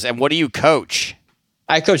woodworkers. And what do you coach?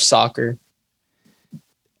 I coach soccer.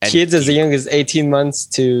 And kids as young as 18 months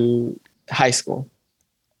to high school.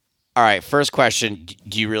 All right, first question.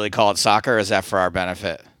 Do you really call it soccer, or is that for our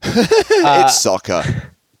benefit? It's soccer.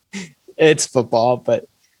 It's football, but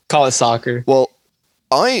call it soccer. Well,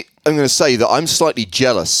 I am going to say that I'm slightly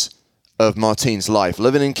jealous of Martin's life.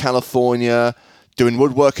 Living in California, doing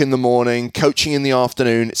woodwork in the morning, coaching in the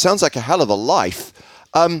afternoon. It sounds like a hell of a life.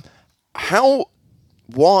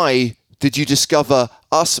 Why did you discover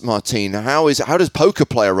us, Martin? How does poker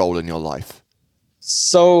play a role in your life?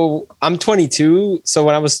 So I'm 22. So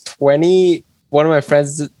when I was 20, one of my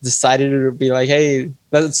friends decided to be like, "Hey,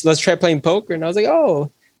 let's try playing poker." And I was like,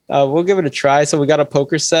 "Oh, we'll give it a try." So we got a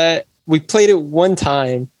poker set. We played it one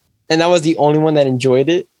time, and I was the only one that enjoyed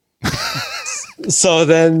it. So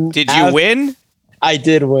then, did you win? I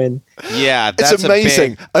did win. Yeah, that's it's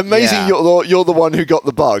amazing. Amazing. Yeah. You're the one who got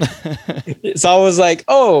the bug. So I was like,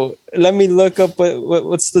 "Oh, let me look up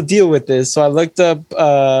what's the deal with this." So I looked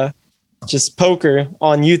up just poker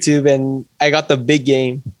on YouTube, and I got the big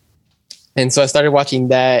game. And so I started watching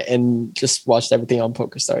that and just watched everything on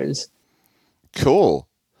PokerStars. Cool.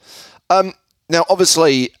 Now,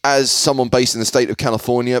 obviously, as someone based in the state of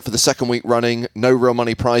California, for the second week running, no real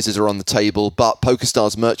money prizes are on the table, but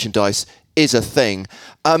PokerStars merchandise is a thing.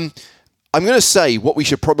 I'm going to say what we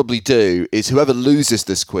should probably do is whoever loses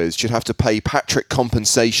this quiz should have to pay Patrick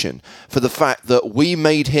compensation for the fact that we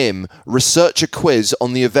made him research a quiz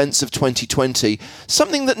on the events of 2020,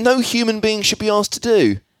 something that no human being should be asked to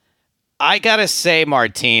do. I gotta say,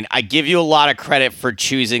 Martin, I give you a lot of credit for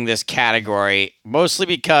choosing this category, mostly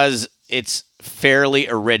because it's fairly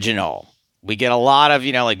original. We get a lot of,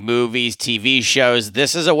 like movies, TV shows.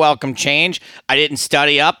 This is a welcome change. I didn't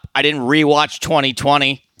study up. I didn't rewatch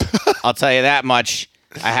 2020. I'll tell you that much.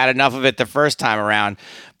 I had enough of it the first time around.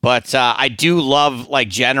 But I do love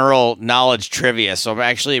general knowledge trivia, so I'm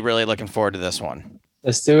actually really looking forward to this one.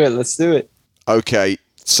 Let's do it. Okay,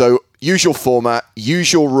 so usual format,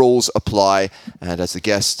 usual rules apply. And as the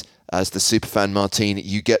guest, as the superfan Martin,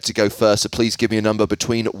 you get to go first. So please give me a number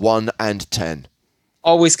between 1 and 10.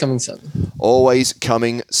 Always coming 7. Always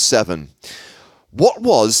coming 7. What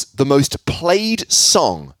was the most played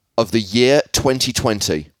song of the year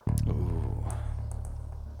 2020? Ooh.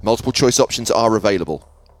 Multiple choice options are available.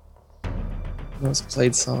 Most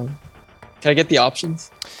played song. Can I get the options?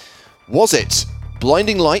 Was it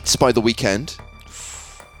Blinding Lights by The Weeknd,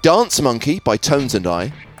 Dance Monkey by Tones and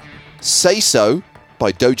I, Say So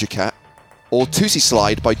by Doja Cat, or Tootsie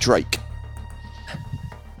Slide by Drake?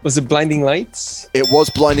 Was it Blinding Lights? It was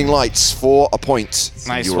Blinding Lights for a point.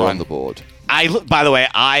 Nice You were one. on the board. By the way,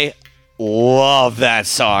 I love that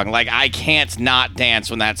song. I can't not dance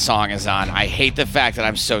when that song is on. I hate the fact that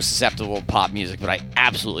I'm so susceptible to pop music, but I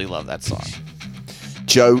absolutely love that song.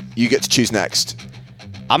 Joe, you get to choose next.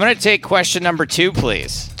 I'm going to take question number 2,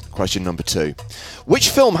 please. Question number 2. Which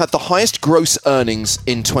film had the highest gross earnings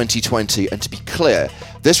in 2020? And to be clear,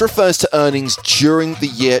 this refers to earnings during the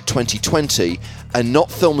year 2020 and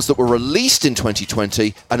not films that were released in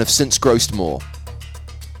 2020 and have since grossed more.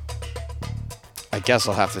 I guess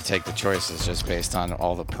I'll have to take the choices just based on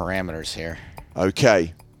all the parameters here.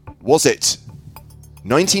 Okay. Was it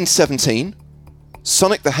 1917,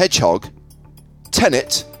 Sonic the Hedgehog,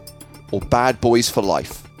 Tenet, or Bad Boys for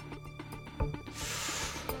Life?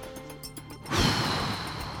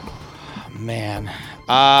 Man.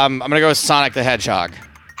 I'm going to go with Sonic the Hedgehog.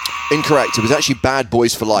 Incorrect. It was actually Bad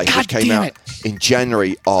Boys for Life, which came out in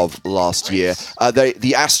January of last year.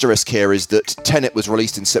 The asterisk here is that Tenet was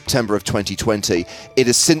released in September of 2020. It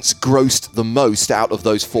has since grossed the most out of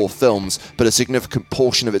those 4 films, but a significant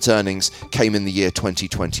portion of its earnings came in the year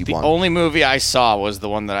 2021. The only movie I saw was the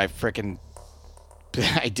one that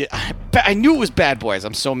I knew it was Bad Boys.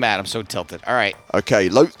 I'm so mad. I'm so tilted. All right. Okay,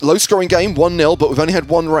 low scoring game, 1-0, but we've only had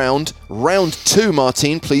one round. Round 2,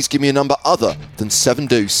 Martine, please give me a number other than 7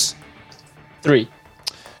 deuce. 3.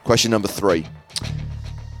 Question number 3.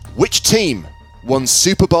 Which team won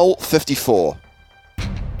Super Bowl 54?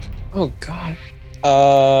 Oh God.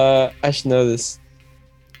 I should know this.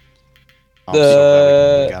 I'm so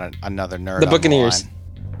glad we got another nerd. The on Buccaneers. line.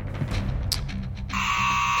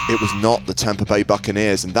 It was not the Tampa Bay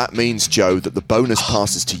Buccaneers, and that means, Joe, that the bonus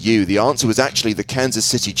passes to you. The answer was actually the Kansas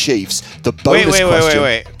City Chiefs. The bonus question...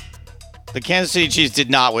 Wait. The Kansas City Chiefs did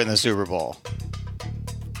not win the Super Bowl.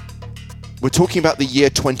 We're talking about the year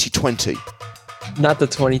 2020. Not the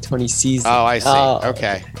 2020 season. Oh, I see.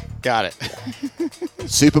 Okay. Got it.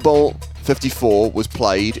 Super Bowl 54 was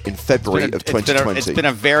played in February of 2020. It's been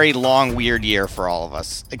a very long, weird year for all of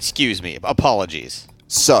us. Excuse me. Apologies.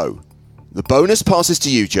 So, the bonus passes to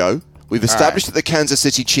you, Joe. We've established that the Kansas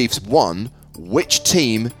City Chiefs won. Which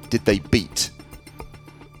team did they beat?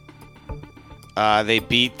 They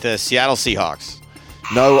beat the Seattle Seahawks.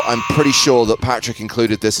 No, I'm pretty sure that Patrick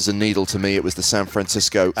included this as a needle to me. It was the San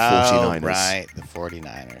Francisco 49ers. Oh, right. The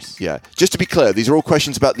 49ers. Yeah. Just to be clear, these are all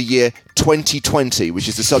questions about the year 2020, which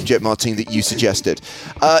is the subject, Martine, that you suggested.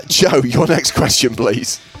 Joe, your next question,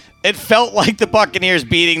 please. It felt like the Buccaneers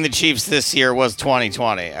beating the Chiefs this year was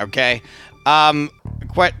 2020, okay?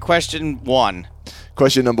 Question 1.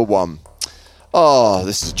 Question number 1. Oh,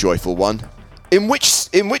 this is a joyful one. In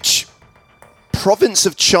which province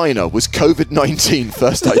of China was COVID-19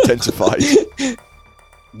 first identified?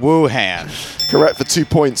 Wuhan. Correct for 2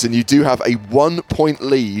 points, and you do have a 1 point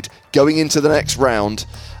lead going into the next round.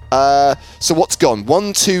 So what's gone?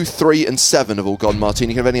 1, 2, 3, and 7 have all gone, Martine.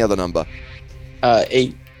 You can have any other number.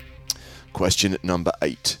 8. Question number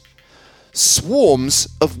 8. Swarms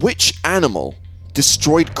of which animal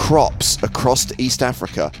destroyed crops across East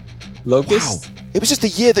Africa? Locust? Wow. It was just a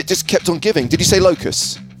year that just kept on giving. Did you say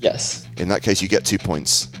locusts? Yes. In that case, you get 2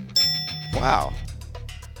 points. Wow.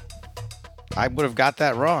 I would have got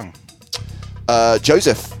that wrong.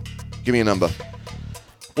 Joseph, give me a number.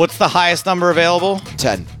 What's the highest number available?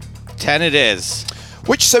 10. 10 it is.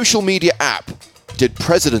 Which social media app did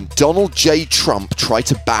President Donald J. Trump try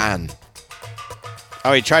to ban?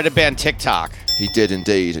 Oh, he tried to ban TikTok. He did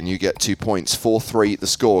indeed, and you get 2 points. 4-3 the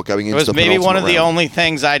score going into the It was maybe one of the round. only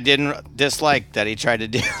things I didn't dislike that he tried to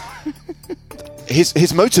do.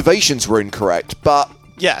 His motivations were incorrect, but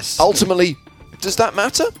Yes. ultimately, does that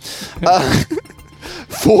matter?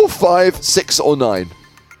 4, 5, 6, or 9?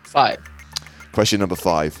 5. Question number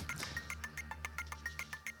 5.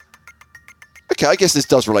 Okay, I guess this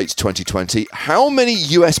does relate to 2020. How many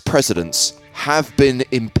US presidents have been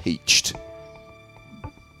impeached?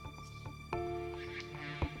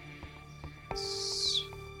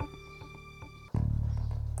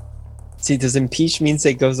 See, does impeach means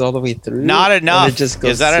it goes all the way through? Not Or enough. it just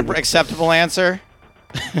goes Is that an through? acceptable answer?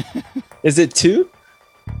 Is it 2?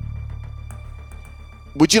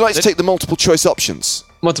 Would you like to take the multiple choice options?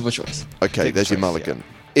 Multiple choice. Okay, Take there's the your choice, mulligan.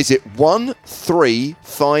 Is it 1, 3,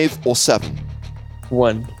 5, or 7?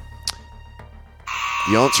 1.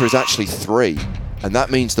 The answer is actually 3. And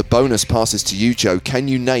that means the bonus passes to you, Joe. Can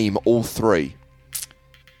you name all 3?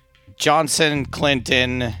 Johnson,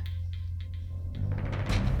 Clinton,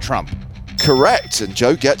 Trump. Correct. And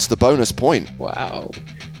Joe gets the bonus point. Wow.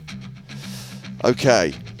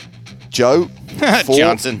 Okay. Joe, 4,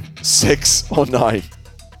 Johnson. 6, or 9?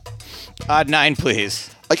 9, please.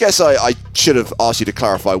 I guess I should have asked you to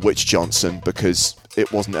clarify which Johnson, because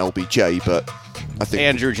it wasn't LBJ, but I think...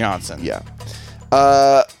 Andrew Johnson. Yeah.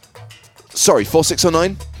 Sorry, 4, 6, or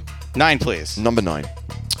 9? 9, please. Number 9.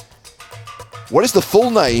 What is the full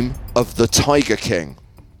name of the Tiger King?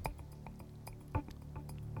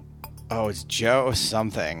 Oh, it's Joe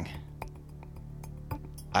something.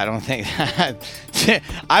 I don't think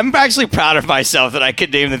I'm actually proud of myself that I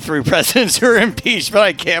could name the 3 presidents who were impeached, but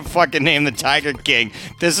I can't fucking name the Tiger King.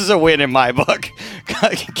 This is a win in my book.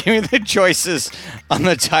 Give me the choices on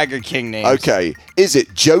the Tiger King names. Okay. Is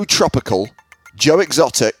it Joe Tropical, Joe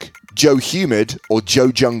Exotic, Joe Humid, or Joe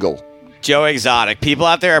Jungle? Joe Exotic. People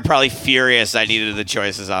out there are probably furious I needed the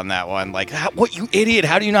choices on that one. Like, what, you idiot?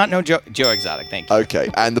 How do you not know Joe Exotic? Thank you. Okay.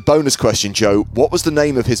 And the bonus question, Joe. What was the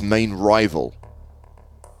name of his main rival?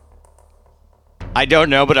 I don't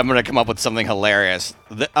know, but I'm going to come up with something hilarious.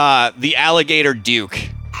 The Alligator Duke.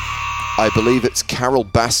 I believe it's Carol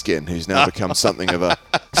Baskin, who's now become something of a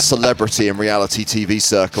celebrity in reality TV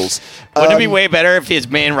circles. Wouldn't it be way better if his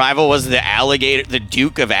main rival was the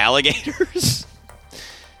Duke of Alligators?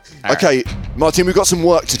 Okay, Martin, we've got some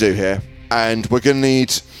work to do here, and we're going to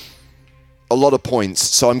need a lot of points.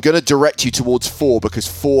 So I'm going to direct you towards 4 because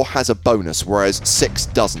 4 has a bonus, whereas 6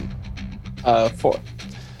 doesn't. 4.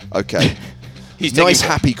 Okay. Nice,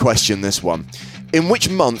 happy question, this one. In which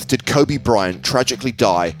month did Kobe Bryant tragically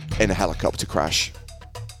die in a helicopter crash?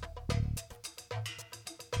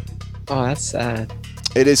 Oh, that's sad.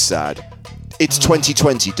 It is sad. It's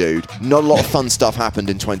 2020, dude. Not a lot of fun stuff happened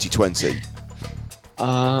in 2020. It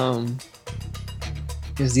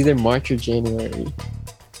was either March or January.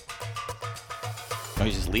 Oh,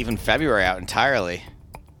 he's just leaving February out entirely.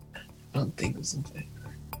 I don't think it was in February.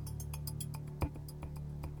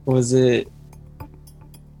 Was it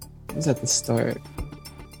at the start?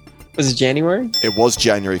 Was it January? It was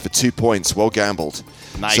January for 2 points. Well gambled.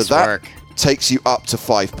 Nice so that work. Takes you up to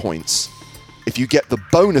 5 points. If you get the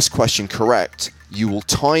bonus question correct, you will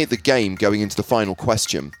tie the game going into the final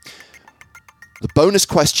question. The bonus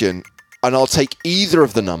question, and I'll take either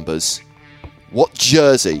of the numbers. What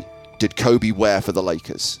jersey did Kobe wear for the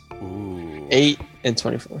Lakers? 8 and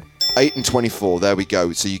 24. 8 and 24. There we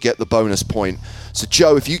go. So you get the bonus point. So,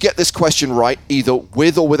 Joe, if you get this question right, either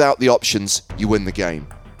with or without the options, you win the game.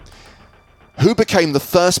 Who became the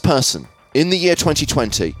first person in the year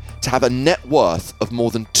 2020 to have a net worth of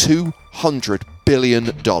more than $200 billion?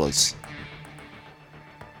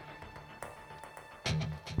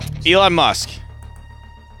 Elon Musk.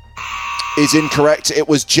 Is incorrect. It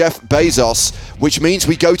was Jeff Bezos, which means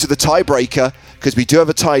we go to the tiebreaker because we do have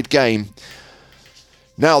a tied game.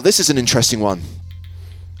 Now, this is an interesting one.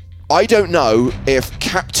 I don't know if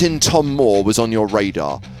Captain Tom Moore was on your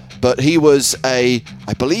radar, but he was I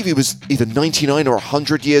believe he was either 99 or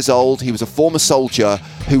 100 years old. He was a former soldier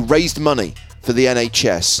who raised money for the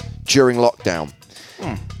NHS during lockdown.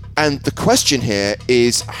 And the question here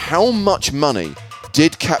is, how much money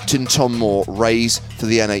did Captain Tom Moore raise for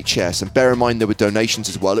the NHS? And bear in mind, there were donations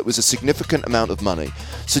as well. It was a significant amount of money.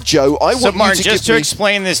 So, Joe, I want Martin, you to just to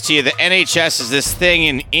explain this to you, the NHS is this thing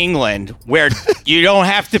in England where you don't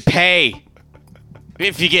have to pay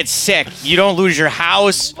if you get sick. You don't lose your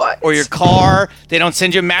house or your car. They don't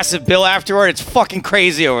send you a massive bill afterward. It's fucking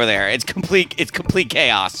crazy over there. It's complete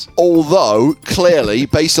chaos. Although, clearly,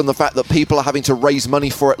 based on the fact that people are having to raise money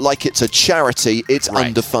for it like it's a charity, it's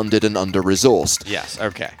underfunded and under-resourced. Yes,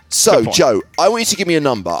 okay. So, Joe, I want you to give me a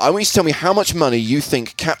number. I want you to tell me how much money you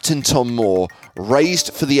think Captain Tom Moore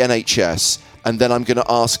raised for the NHS, and then I'm going to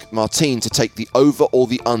ask Martine to take the over or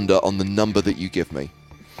the under on the number that you give me.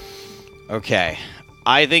 Okay.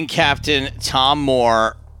 I think Captain Tom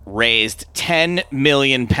Moore raised 10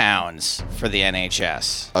 million pounds for the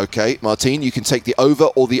NHS. Okay, Martine, you can take the over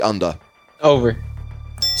or the under. Over.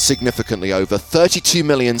 Significantly over.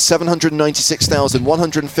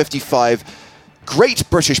 32,796,155 Great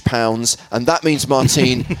British pounds, and that means,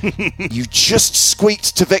 Martine, you just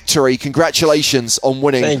squeaked to victory. Congratulations on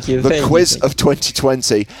winning the quiz of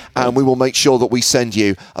 2020, and we will make sure that we send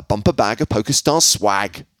you a bumper bag of PokerStars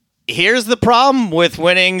swag. Here's the problem with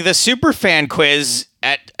winning the Superfan quiz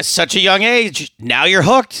at such a young age. Now you're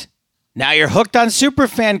hooked. Now you're hooked on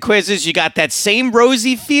Superfan quizzes. You got that same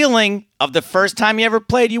rosy feeling of the first time you ever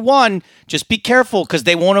played, you won. Just be careful, because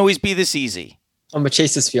they won't always be this easy. I'm going to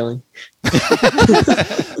chase this feeling.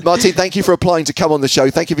 Martine, thank you for applying to come on the show.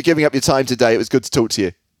 Thank you for giving up your time today. It was good to talk to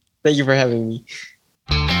you. Thank you for having me.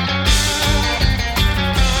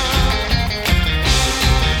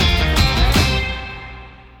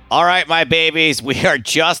 All right, my babies, we are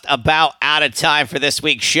just about out of time for this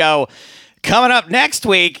week's show. Coming up next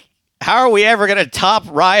week, how are we ever going to top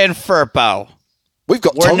Ryan Firpo? We've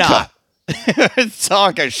got We're Tonka. not.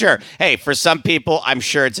 Tonka, sure. Hey, for some people, I'm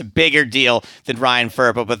sure it's a bigger deal than Ryan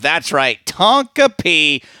Firpo, but that's right. Tonka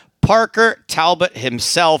P. Parker Talbot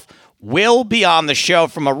himself will be on the show,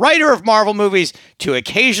 from a writer of Marvel movies to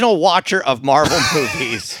occasional watcher of Marvel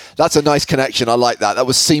movies. That's a nice connection. I like that. That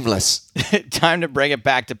was seamless. Time to bring it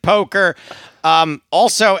back to poker.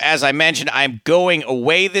 Also, as I mentioned, I'm going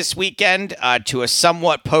away this weekend to a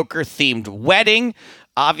somewhat poker-themed wedding.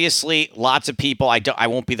 Obviously, lots of people. I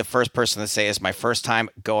won't be the first person to say it's my first time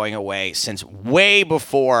going away since way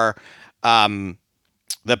before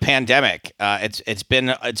the pandemic. It's been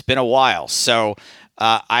a while. So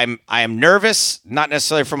I am nervous, not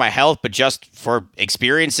necessarily for my health, but just for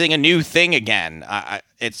experiencing a new thing again.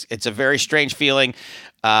 It's a very strange feeling,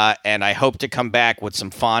 and I hope to come back with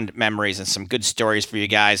some fond memories and some good stories for you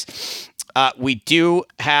guys. We do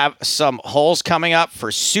have some holes coming up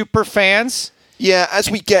for super fans. Yeah, as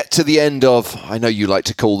we get to the end of, I know you like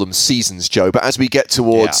to call them seasons, Joe, but as we get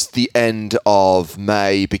towards the end of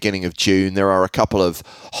May, beginning of June, there are a couple of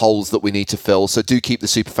holes that we need to fill. So do keep the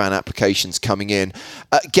Superfan applications coming in.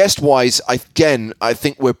 Guest-wise, again, I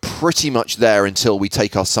think we're pretty much there until we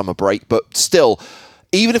take our summer break. But still,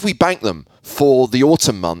 even if we bank them for the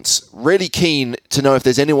autumn months, really keen to know if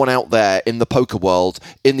there's anyone out there in the poker world,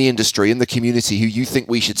 in the industry, in the community who you think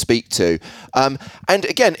we should speak to. And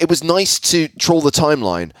again, it was nice to trawl the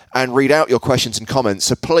timeline and read out your questions and comments.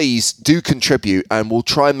 So please do contribute, and we'll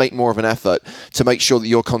try and make more of an effort to make sure that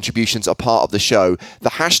your contributions are part of the show. The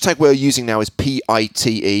hashtag we're using now is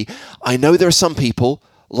PITE. I know there are some people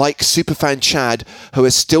like Superfan Chad who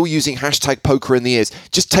are still using hashtag poker in the ears.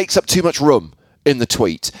 Just takes up too much room in the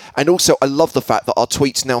tweet. And also, I love the fact that our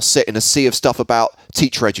tweets now sit in a sea of stuff about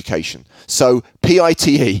teacher education. So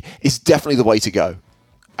PITE is definitely the way to go.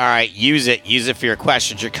 All right, use it. Use it for your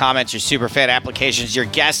questions, your comments, your Superfan applications, your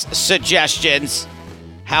guest suggestions.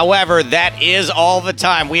 However, that is all the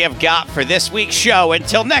time we have got for this week's show.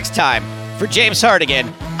 Until next time, for James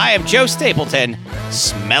Hardigan, I am Joe Stapleton.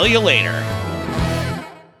 Smell you later.